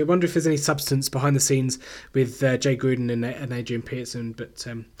one, actually. I wonder if there's any substance behind the scenes with Jay Gruden and Adrian Peterson, but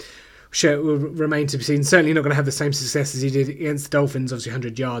sure, it will remain to be seen. Certainly not going to have the same success as he did against the Dolphins, obviously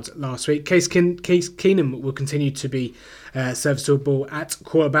 100 yards last week. Case Keenum will continue to be serviceable at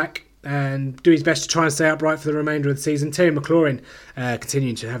quarterback and do his best to try and stay upright for the remainder of the season. Terry McLaurin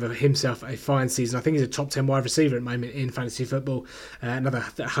continuing to have himself a fine season. I think he's a top 10 wide receiver at the moment in fantasy football. Another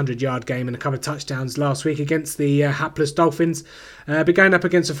 100-yard game and a couple of touchdowns last week against the hapless Dolphins. But going up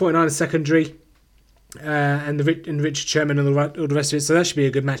against the 49ers secondary and Richard Sherman and all the rest of it. So that should be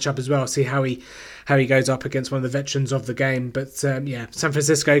a good matchup as well. See how he goes up against one of the veterans of the game. But San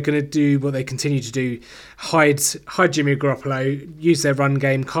Francisco going to do what they continue to do: hide Jimmy Garoppolo, use their run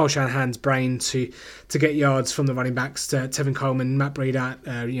game, Kyle Shanahan's brain to get yards from the running backs, Tevin Coleman, Matt Breida,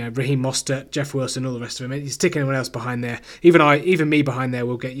 Raheem Mostert, Jeff Wilson, all the rest of them. He's sticking anyone else behind there. Even me behind there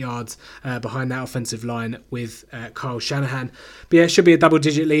will get yards behind that offensive line with Kyle Shanahan. But it should be a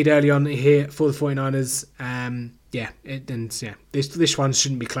double-digit lead early on here for the 49ers. This one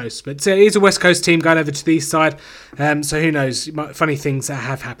shouldn't be close. But it is a West Coast team going over to the East side, so who knows? Funny things that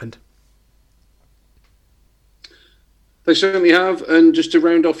have happened. They certainly have, and just to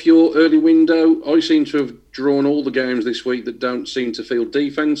round off your early window, I seem to have drawn all the games this week that don't seem to field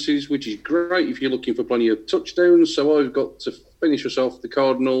defences, which is great if you're looking for plenty of touchdowns. So I've got to finish us off the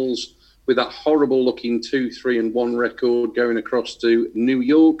Cardinals with that horrible-looking 2-3-1 record going across to New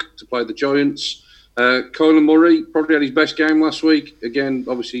York to play the Giants. Kyler Murray probably had his best game last week. Again,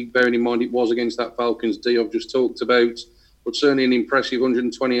 obviously, bearing in mind it was against that Falcons D I've just talked about. But certainly an impressive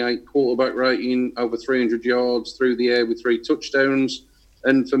 128 quarterback rating, over 300 yards through the air with 3 touchdowns.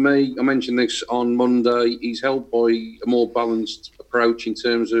 And for me, I mentioned this on Monday, he's helped by a more balanced approach in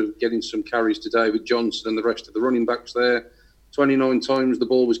terms of getting some carries to David Johnson and the rest of the running backs there. 29 times the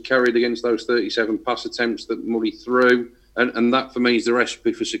ball was carried against those 37 pass attempts that Murray threw. And that, for me, is the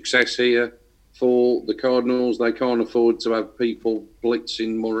recipe for success here. For the Cardinals, they can't afford to have people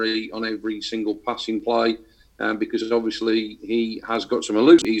blitzing Murray on every single passing play. Because obviously he has got some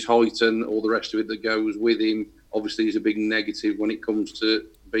elusive. His height and all the rest of it that goes with him obviously is a big negative when it comes to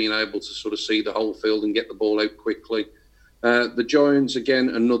being able to sort of see the whole field and get the ball out quickly. The Giants, again,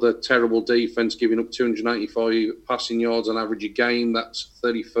 another terrible defence, giving up 285 passing yards on average a game. That's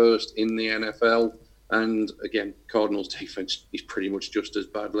 31st in the NFL. And again, Cardinals defence is pretty much just as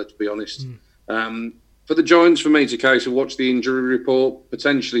bad, let's be honest. For the Giants, for me, it's a case of watch the injury report.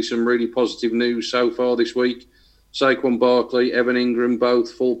 Potentially some really positive news so far this week. Saquon Barkley, Evan Ingram,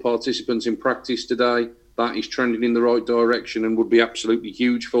 both full participants in practice today. That is trending in the right direction and would be absolutely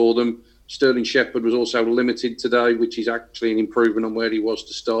huge for them. Sterling Shepard was also limited today, which is actually an improvement on where he was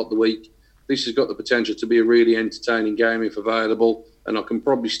to start the week. This has got the potential to be a really entertaining game if available. And I can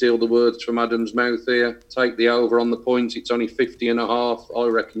probably steal the words from Adam's mouth here. Take the over on the points. It's only 50.5. I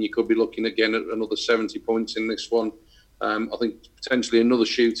reckon you could be looking again at another 70 points in this one. I think potentially another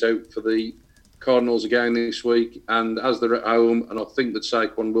shootout for the Cardinals again this week. And as they're at home, and I think that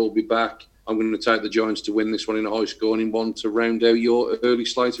Saquon will be back, I'm going to take the Giants to win this one in a high-scoring one to round out your early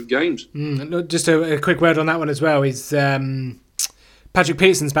slate of games. Just a quick word on that one as well is Patrick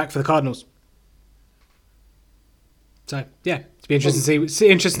Peterson's back for the Cardinals. So yeah, it'll be interesting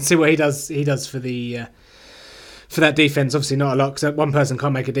to see what he does for the for that defense. Obviously not a lot because one person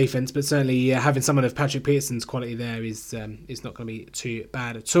can't make a defense, but certainly having someone of Patrick Peterson's quality there is not going to be too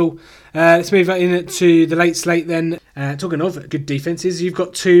bad at all. Let's move in to the late slate then. Talking of good defenses, you've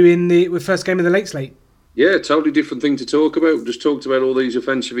got two in the first game of the late slate. Yeah, totally different thing to talk about. We just talked about all these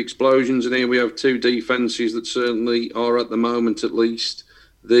offensive explosions, and here we have two defences that certainly are, at the moment at least,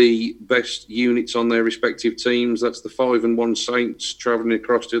 the best units on their respective teams. That's the 5-1 Saints travelling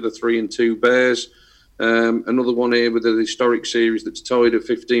across to the 3-2 Bears. Another one here with a historic series that's tied at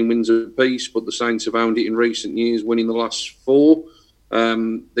 15 wins apiece, but the Saints have owned it in recent years, winning the last 4.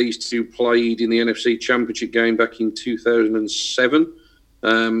 These two played in the NFC Championship game back in 2007.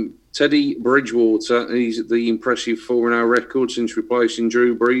 Teddy Bridgewater, he's at the impressive 4-0 record since replacing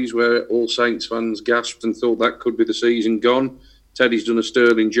Drew Brees, where all Saints fans gasped and thought that could be the season gone. Teddy's done a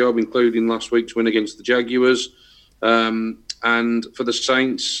sterling job, including last week's win against the Jaguars. And for the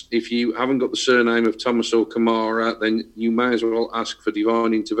Saints, if you haven't got the surname of Thomas or Kamara, then you may as well ask for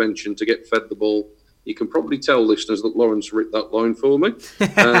divine intervention to get fed the ball. You can probably tell listeners that Lawrence ripped that line for me.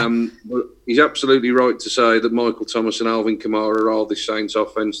 But he's absolutely right to say that Michael Thomas and Alvin Kamara are the Saints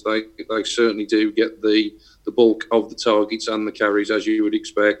offence. They certainly do get the bulk of the targets and the carries, as you would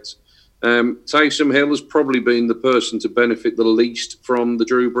expect. Taysom Hill has probably been the person to benefit the least from the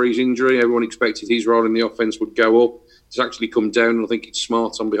Drew Brees injury. Everyone expected his role in the offence would go up. It's actually come down, and I think it's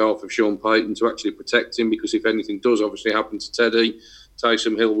smart on behalf of Sean Payton to actually protect him, because if anything does obviously happen to Teddy,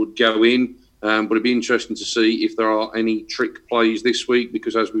 Taysom Hill would go in. But it'd be interesting to see if there are any trick plays this week,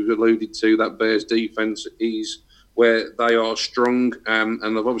 because as we've alluded to, that Bears defence is where they are strong, and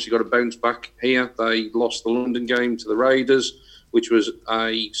they've obviously got to bounce back here. They lost the London game to the Raiders, which was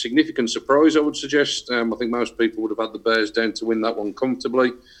a significant surprise, I would suggest. I think most people would have had the Bears down to win that one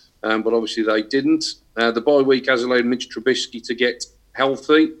comfortably, but obviously they didn't. The bye week has allowed Mitch Trubisky to get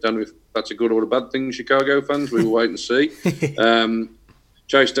healthy. Don't know if that's a good or a bad thing, Chicago fans. We will wait and see.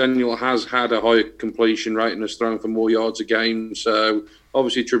 Chase Daniel has had a higher completion rate and has thrown for more yards a game. So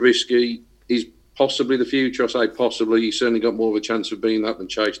obviously Trubisky is possibly the future. I say possibly. He's certainly got more of a chance of being that than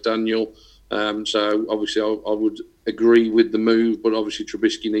Chase Daniel. So obviously I would agree with the move, but obviously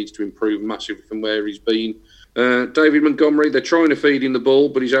Trubisky needs to improve massively from where he's been. David Montgomery, they're trying to feed him the ball,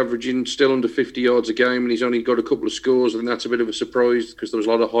 but he's averaging still under 50 yards a game, and he's only got a couple of scores. I think that's a bit of a surprise because there was a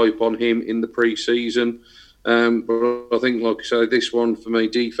lot of hype on him in the pre-season. But I think, like I say, this one for me,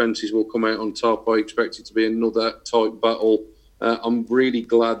 defences will come out on top. I expect it to be another tight battle. I'm really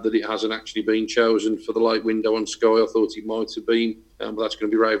glad that it hasn't actually been chosen for the late window on Sky. I thought it might have been, but that's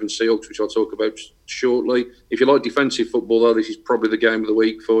going to be Ravens Seahawks, which I'll talk about shortly. If you like defensive football, though, this is probably the game of the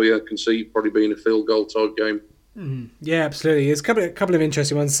week for you. I can see it probably being a field goal type game. Yeah, absolutely. There's a couple of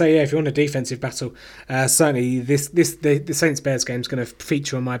interesting ones. So yeah, if you want a defensive battle, certainly the Saints Bears game is going to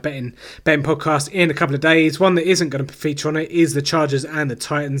feature on my betting podcast in a couple of days. One that isn't going to feature on it is the Chargers and the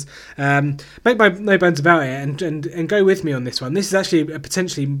Titans. Make no bones about it, and go with me on this one. This is actually a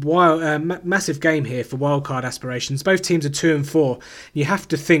potentially massive game here for wildcard aspirations. Both teams are 2-4. You have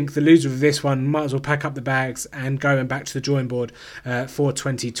to think the loser of this one might as well pack up the bags and go back to the drawing board for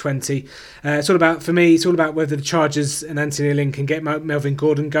 2020. It's all about whether the Chargers and Anthony Lynn can get Melvin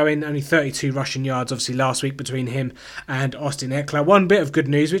Gordon going. Only 32 rushing yards, obviously, last week between him and Austin Eckler. One bit of good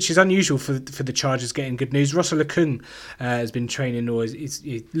news, which is unusual for the Chargers getting good news. Russell Okung has been training, or is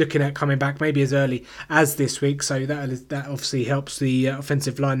looking at coming back maybe as early as this week. So that obviously helps the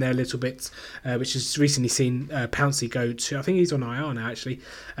offensive line there a little bit, which has recently seen Pouncey go to, I think he's on IR now, actually.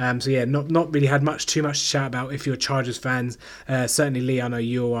 So yeah, not really had too much to shout about if you're Chargers fans. Certainly, Lee, I know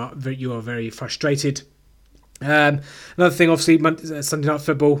you are very frustrated. Another thing, obviously, Sunday Night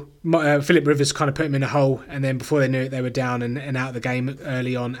Football, Philip Rivers kind of put him in a hole, and then before they knew it, they were down and out of the game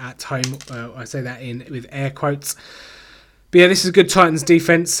early on at home. I say that with air quotes. But yeah, this is a good Titans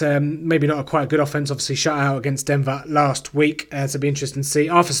defence. Maybe not quite a good offence. Obviously, shut out against Denver last week. So it'll be interesting to see.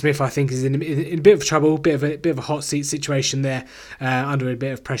 Arthur Smith, I think, is in a bit of trouble. Bit of a hot seat situation there, under a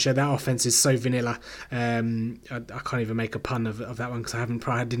bit of pressure. That offence is so vanilla. I can't even make a pun of that one because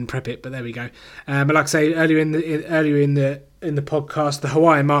I didn't prep it. But there we go. But like I say, earlier in the podcast, the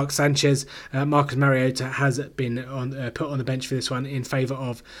Hawaiian Mark Sanchez, Marcus Mariota has been put on the bench for this one in favour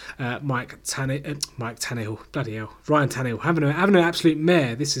of Ryan Tannehill. Bloody hell, Ryan Tannehill having an absolute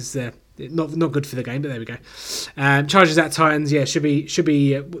mare. This is Not good for the game, but there we go. Chargers at Titans, should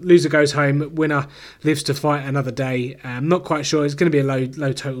be loser goes home, winner lives to fight another day. Not quite sure. It's going to be a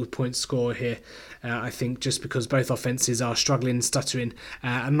low total point score here. I think just because both offences are struggling, stuttering.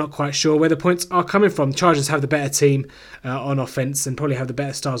 I'm not quite sure where the points are coming from. Chargers have the better team on offence and probably have the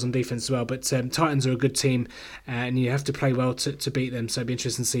better stars on defence as well. But Titans are a good team, and you have to play well to beat them. So it'll be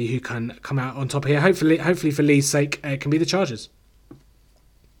interesting to see who can come out on top here. Hopefully for Lee's sake, it can be the Chargers.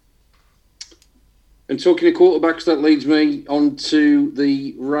 And talking of quarterbacks, that leads me on to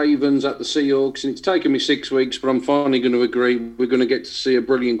the Ravens at the Seahawks. And it's taken me 6 weeks, but I'm finally going to agree. We're going to get to see a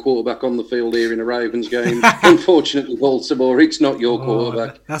brilliant quarterback on the field here in a Ravens game. Unfortunately, Baltimore, it's not your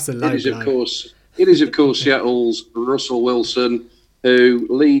quarterback. That's a low It is, of course, Seattle's Russell Wilson, who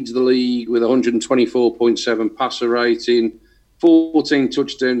leads the league with 124.7 passer rating, 14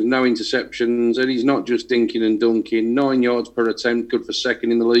 touchdowns, no interceptions. And he's not just dinking and dunking. 9 yards per attempt, good for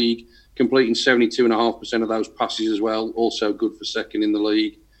second in the league. Completing 72.5% of those passes as well, also good for second in the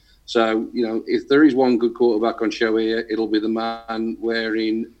league. So, if there is one good quarterback on show here, it'll be the man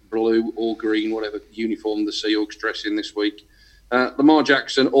wearing blue or green, whatever uniform the Seahawks dress in this week. Lamar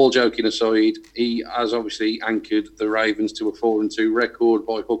Jackson, all joking aside, he has obviously anchored the Ravens to a 4-2 record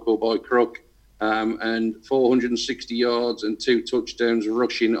by hook or by crook, and 460 yards and 2 touchdowns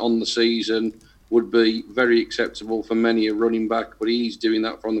rushing on the season would be very acceptable for many a running back, but he's doing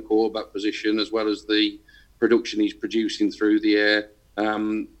that from the quarterback position as well as the production he's producing through the air.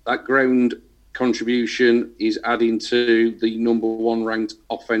 That ground contribution is adding to the number 1 ranked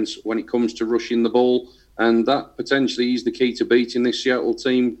offense when it comes to rushing the ball, and that potentially is the key to beating this Seattle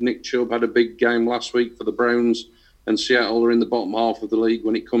team. Nick Chubb had a big game last week for the Browns, and Seattle are in the bottom half of the league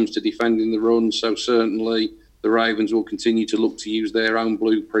when it comes to defending the run, so certainly the Ravens will continue to look to use their own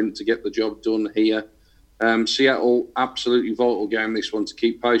blueprint to get the job done here. Seattle, absolutely vital game, this one, to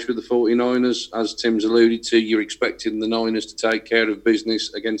keep pace with the 49ers. As Tim's alluded to, you're expecting the Niners to take care of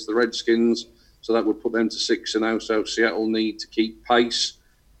business against the Redskins, so that would put them to 6-0. So Seattle need to keep pace.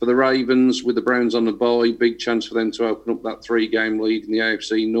 For the Ravens, with the Browns on the bye, big chance for them to open up that 3-game lead in the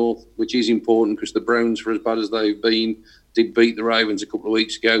AFC North, which is important because the Browns, for as bad as they've been, did beat the Ravens a couple of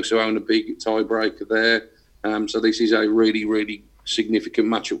weeks ago, so own a big tiebreaker there. So this is a really, really significant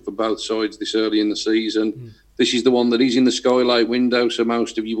matchup for both sides this early in the season. This is the one that is in the skylight window, so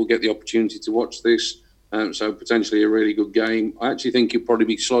most of you will get the opportunity to watch this. So potentially a really good game. I actually think it'll probably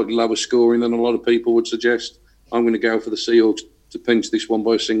be slightly lower scoring than a lot of people would suggest. I'm going to go for the Seahawks to pinch this one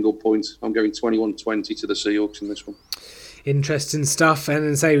by a single point. I'm going 21-20 to the Seahawks in this one. Interesting stuff. And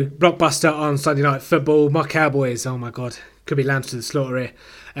then say blockbuster on Sunday Night Football. My Cowboys, oh my God, could be lambs to the slaughter here.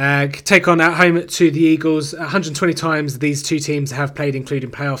 Take on at home to the Eagles. 120 times these two teams have played,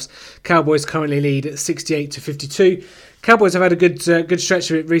 including playoffs. Cowboys currently lead 68-52. Cowboys have had a good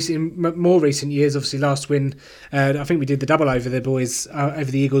stretch of it more recent years. Obviously, last win, I think we did the double over the boys over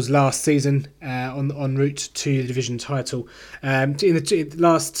the Eagles last season en route to the division title. In the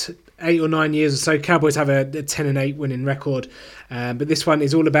last 8 or 9 years or so, Cowboys have a 10-8 winning record. But this one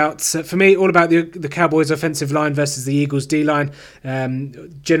is all about, for me, all about the Cowboys' offensive line versus the Eagles' D-line.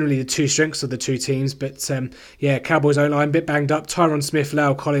 Generally the two strengths of the two teams. But Cowboys' O-line a bit banged up. Tyron Smith,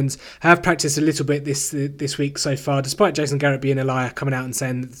 La'el Collins have practiced a little bit this week so far, despite Jason Garrett being a liar, coming out and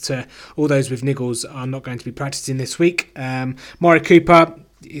saying that all those with niggles are not going to be practicing this week. Maury Cooper,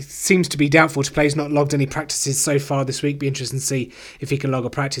 it seems to be doubtful to play. He's not logged any practices so far this week. Be interesting to see if he can log a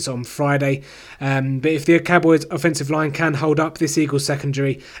practice on Friday. But if the Cowboys' offensive line can hold up, this Eagles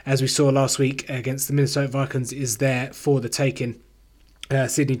secondary, as we saw last week against the Minnesota Vikings, is there for the taking.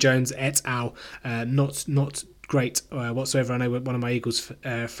 Sidney Jones et al. Not great whatsoever. I know one of my Eagles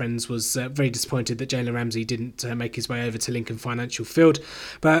friends was very disappointed that Jalen Ramsey didn't make his way over to Lincoln Financial Field.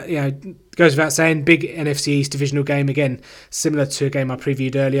 But goes without saying, big NFC East divisional game again, similar to a game I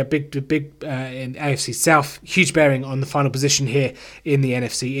previewed earlier. Big in AFC South, huge bearing on the final position here in the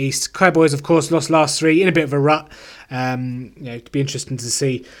NFC East. Cowboys, of course, lost last 3 in a bit of a rut. It'd be interesting to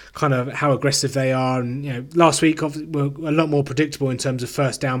see kind of how aggressive they are. And last week were a lot more predictable in terms of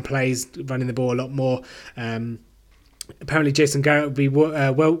first down plays, running the ball a lot more. Apparently, Jason Garrett would be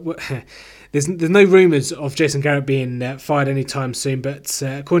There's no rumours of Jason Garrett being fired anytime soon, but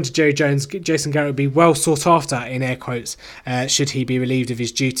according to Jerry Jones, Jason Garrett would be well sought after, in air quotes, should he be relieved of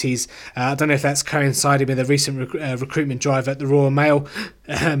his duties. I don't know if that's coincided with a recent recruitment drive at the Royal Mail,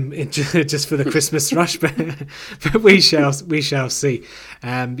 just for the Christmas rush, but we shall see.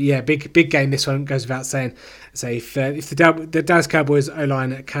 Big game. This one goes without saying. So if the Dallas Cowboys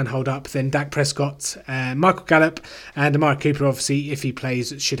O-line can hold up, then Dak Prescott, Michael Gallup and Amari Cooper, obviously, if he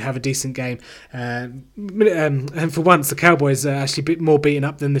plays, should have a decent game. And for once, the Cowboys are actually a bit more beaten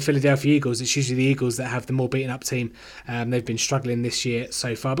up than the Philadelphia Eagles. It's usually the Eagles that have the more beaten up team. They've been struggling this year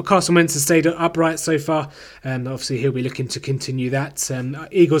so far. But Carson Wentz has stayed upright so far. Obviously, he'll be looking to continue that.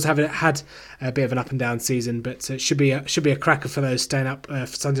 Eagles have had a bit of an up and down season, but it should be a cracker for those staying up for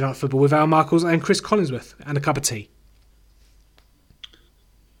Sunday Night Football with Al Michaels and Chris Collinsworth and a cup of tea.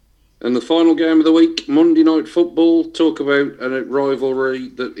 And the final game of the week, Monday Night Football. Talk about a rivalry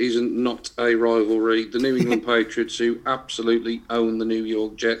that isn't not a rivalry. The New England Patriots, who absolutely own the New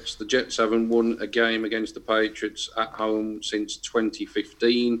York Jets. The Jets haven't won a game against the Patriots at home since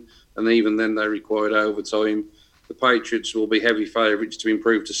 2015, and even then they required overtime. The Patriots will be heavy favourites to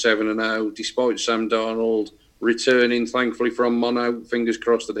improve to 7-0, despite Sam Darnold returning, thankfully, from mono. Fingers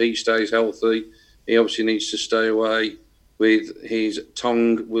crossed that he stays healthy. He obviously needs to stay away with his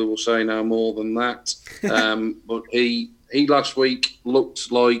tongue. We will say no more than that. But he last week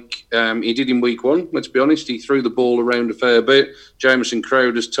looked like he did in week one, let's be honest. He threw the ball around a fair bit. Jamison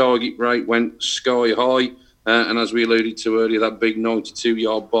Crowder's target rate went sky high. And as we alluded to earlier, that big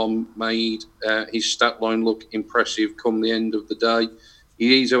 92-yard bomb made his stat line look impressive come the end of the day.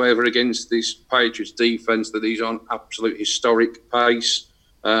 He is, however, against this Patriots defence that is on absolute historic pace.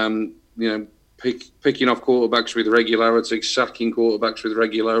 Picking off quarterbacks with regularity, sacking quarterbacks with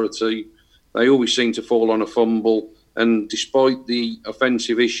regularity. They always seem to fall on a fumble. And despite the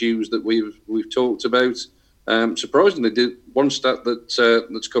offensive issues that we've talked about, surprisingly, one stat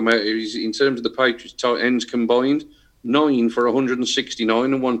that's come out is in terms of the Patriots tight ends combined, 9 for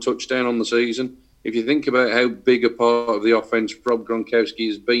 169 and 1 touchdown on the season. If you think about how big a part of the offense Rob Gronkowski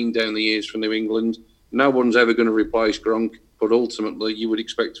has been down the years for New England, no one's ever going to replace Gronk. But ultimately, you would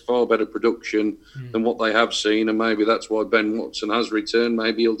expect far better production than what they have seen, and maybe that's why Ben Watson has returned.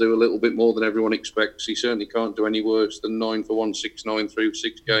 Maybe he'll do a little bit more than everyone expects. He certainly can't do any worse than 9 for 169 through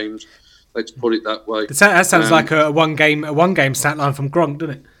 6 games. Let's put it that way. That sounds like a one game stat line from Gronk,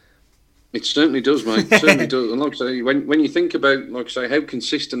 doesn't it? It certainly does, mate. It certainly does. And like I say, when you think about, like I say, how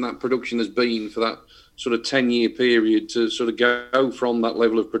consistent that production has been for that sort of 10-year period to sort of go from that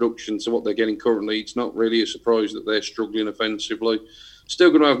level of production to what they're getting currently, it's not really a surprise that they're struggling offensively. Still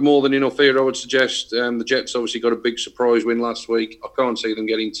going to have more than enough here, I would suggest. The Jets obviously got a big surprise win last week. I can't see them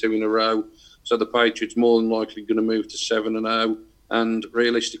getting 2 in a row. So the Patriots more than likely going to move to 7-0. And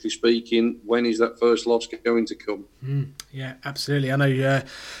realistically speaking, when is that first loss going to come? Yeah, absolutely. I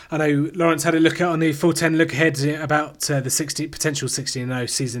know. Lawrence had a look on the full 10 look ahead about the potential 16-0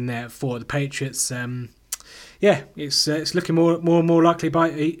 season there for the Patriots. It's looking more and more likely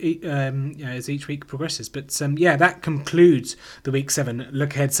as each week progresses. But that concludes the Week 7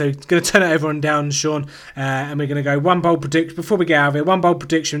 look ahead. So going to turn it over and down, Sean, and we're going to go one bold prediction before we get out of here. One bold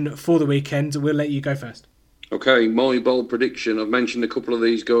prediction for the weekend. We'll let you go first. Okay, my bold prediction. I've mentioned a couple of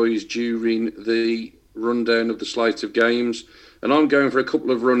these guys during the rundown of the slate of games, and I'm going for a couple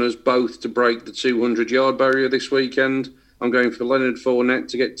of runners both to break the 200-yard barrier this weekend. I'm going for Leonard Fournette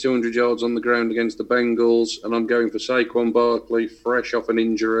to get 200 yards on the ground against the Bengals, and I'm going for Saquon Barkley, fresh off an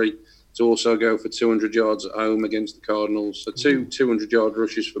injury, to also go for 200 yards at home against the Cardinals. So 2 200-yard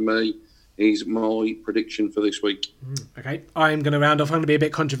rushes for me is my prediction for this week. Okay, I'm going to round off. I'm going to be a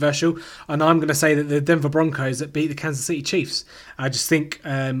bit controversial, and I'm going to say that the Denver Broncos that beat the Kansas City Chiefs. I just think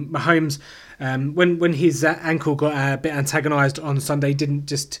Mahomes, when his ankle got a bit antagonised on Sunday, didn't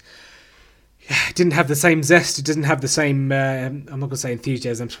didn't have the same zest. It doesn't have the same. I'm not going to say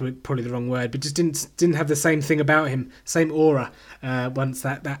enthusiasm. Probably the wrong word, but just didn't have the same thing about him, same aura. Once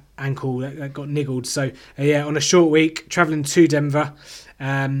that ankle that got niggled. So on a short week, travelling to Denver.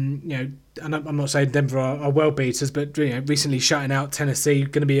 And I'm not saying Denver are world beaters, but recently shutting out Tennessee,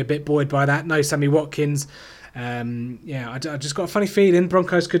 going to be a bit buoyed by that. No Sammy Watkins. I just got a funny feeling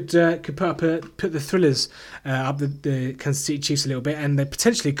Broncos could put the thrillers up the Kansas City Chiefs a little bit, and they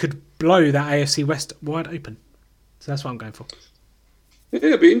potentially could blow that AFC West wide open. So that's what I'm going for. Yeah,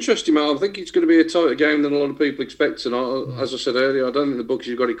 it'll be interesting, Matt. I think it's going to be a tighter game than a lot of people expect. And as I said earlier, I don't think the books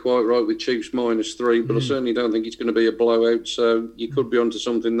have got it quite right with Chiefs -3, but I certainly don't think it's going to be a blowout. So you could be onto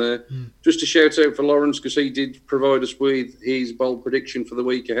something there. Just to shout out for Lawrence, because he did provide us with his bold prediction for the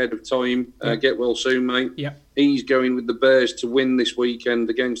week ahead of time. Get well soon, mate. Yeah. He's going with the Bears to win this weekend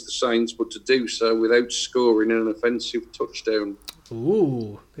against the Saints, but to do so without scoring an offensive touchdown.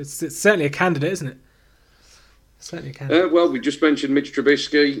 Ooh, it's certainly a candidate, isn't it? Certainly can. Well, we just mentioned Mitch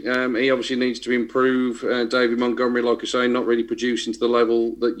Trubisky. He obviously needs to improve. David Montgomery, like I say, not really producing to the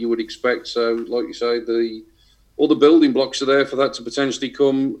level that you would expect. So, like you say, all the building blocks are there for that to potentially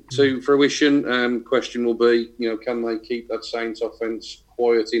come to fruition. Question will be, can they keep that Saints offense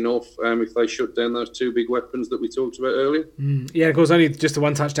quiet enough if they shut down those two big weapons that we talked about earlier. Yeah, of course, only just the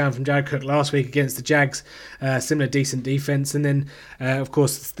one touchdown from Jared Cook last week against the Jags. Similar decent defense, and then of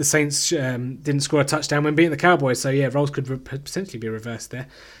course the Saints didn't score a touchdown when beating the Cowboys. So yeah, roles could potentially be reversed there.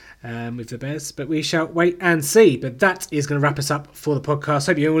 With the Bears, but we shall wait and see. But that is going to wrap us up for the podcast.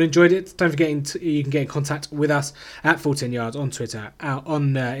 Hope you all enjoyed it. Don't forget you can get in contact with us at Full 10 Yards on Twitter,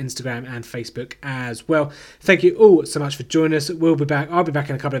 on Instagram and Facebook as well. Thank you all so much for joining us. We'll be back. I'll be back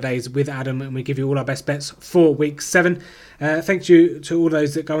in a couple of days with Adam, and we give you all our best bets for Week 7. Thank you to all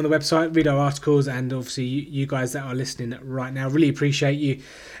those that go on the website, read our articles, and obviously you guys that are listening right now. Really appreciate you,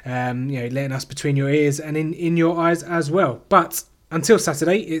 letting us between your ears and in your eyes as well. But until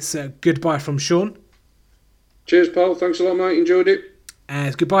Saturday, it's goodbye from Sean. Cheers, Paul. Thanks a lot, mate. Enjoyed it. And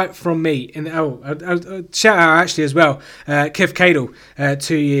it's goodbye from me. Shout out actually as well, Kev Cadle,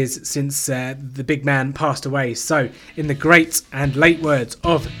 2 years since the big man passed away. So, in the great and late words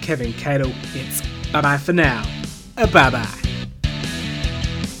of Kevin Cadle, it's bye-bye for now. Bye-bye.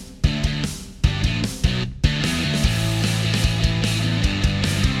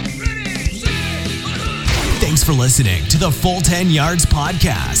 Thanks for listening to the Full 10 Yards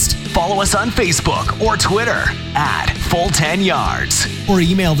podcast. Follow us on Facebook or Twitter at Full 10 Yards, or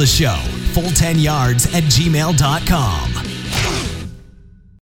email the show full10yards@gmail.com.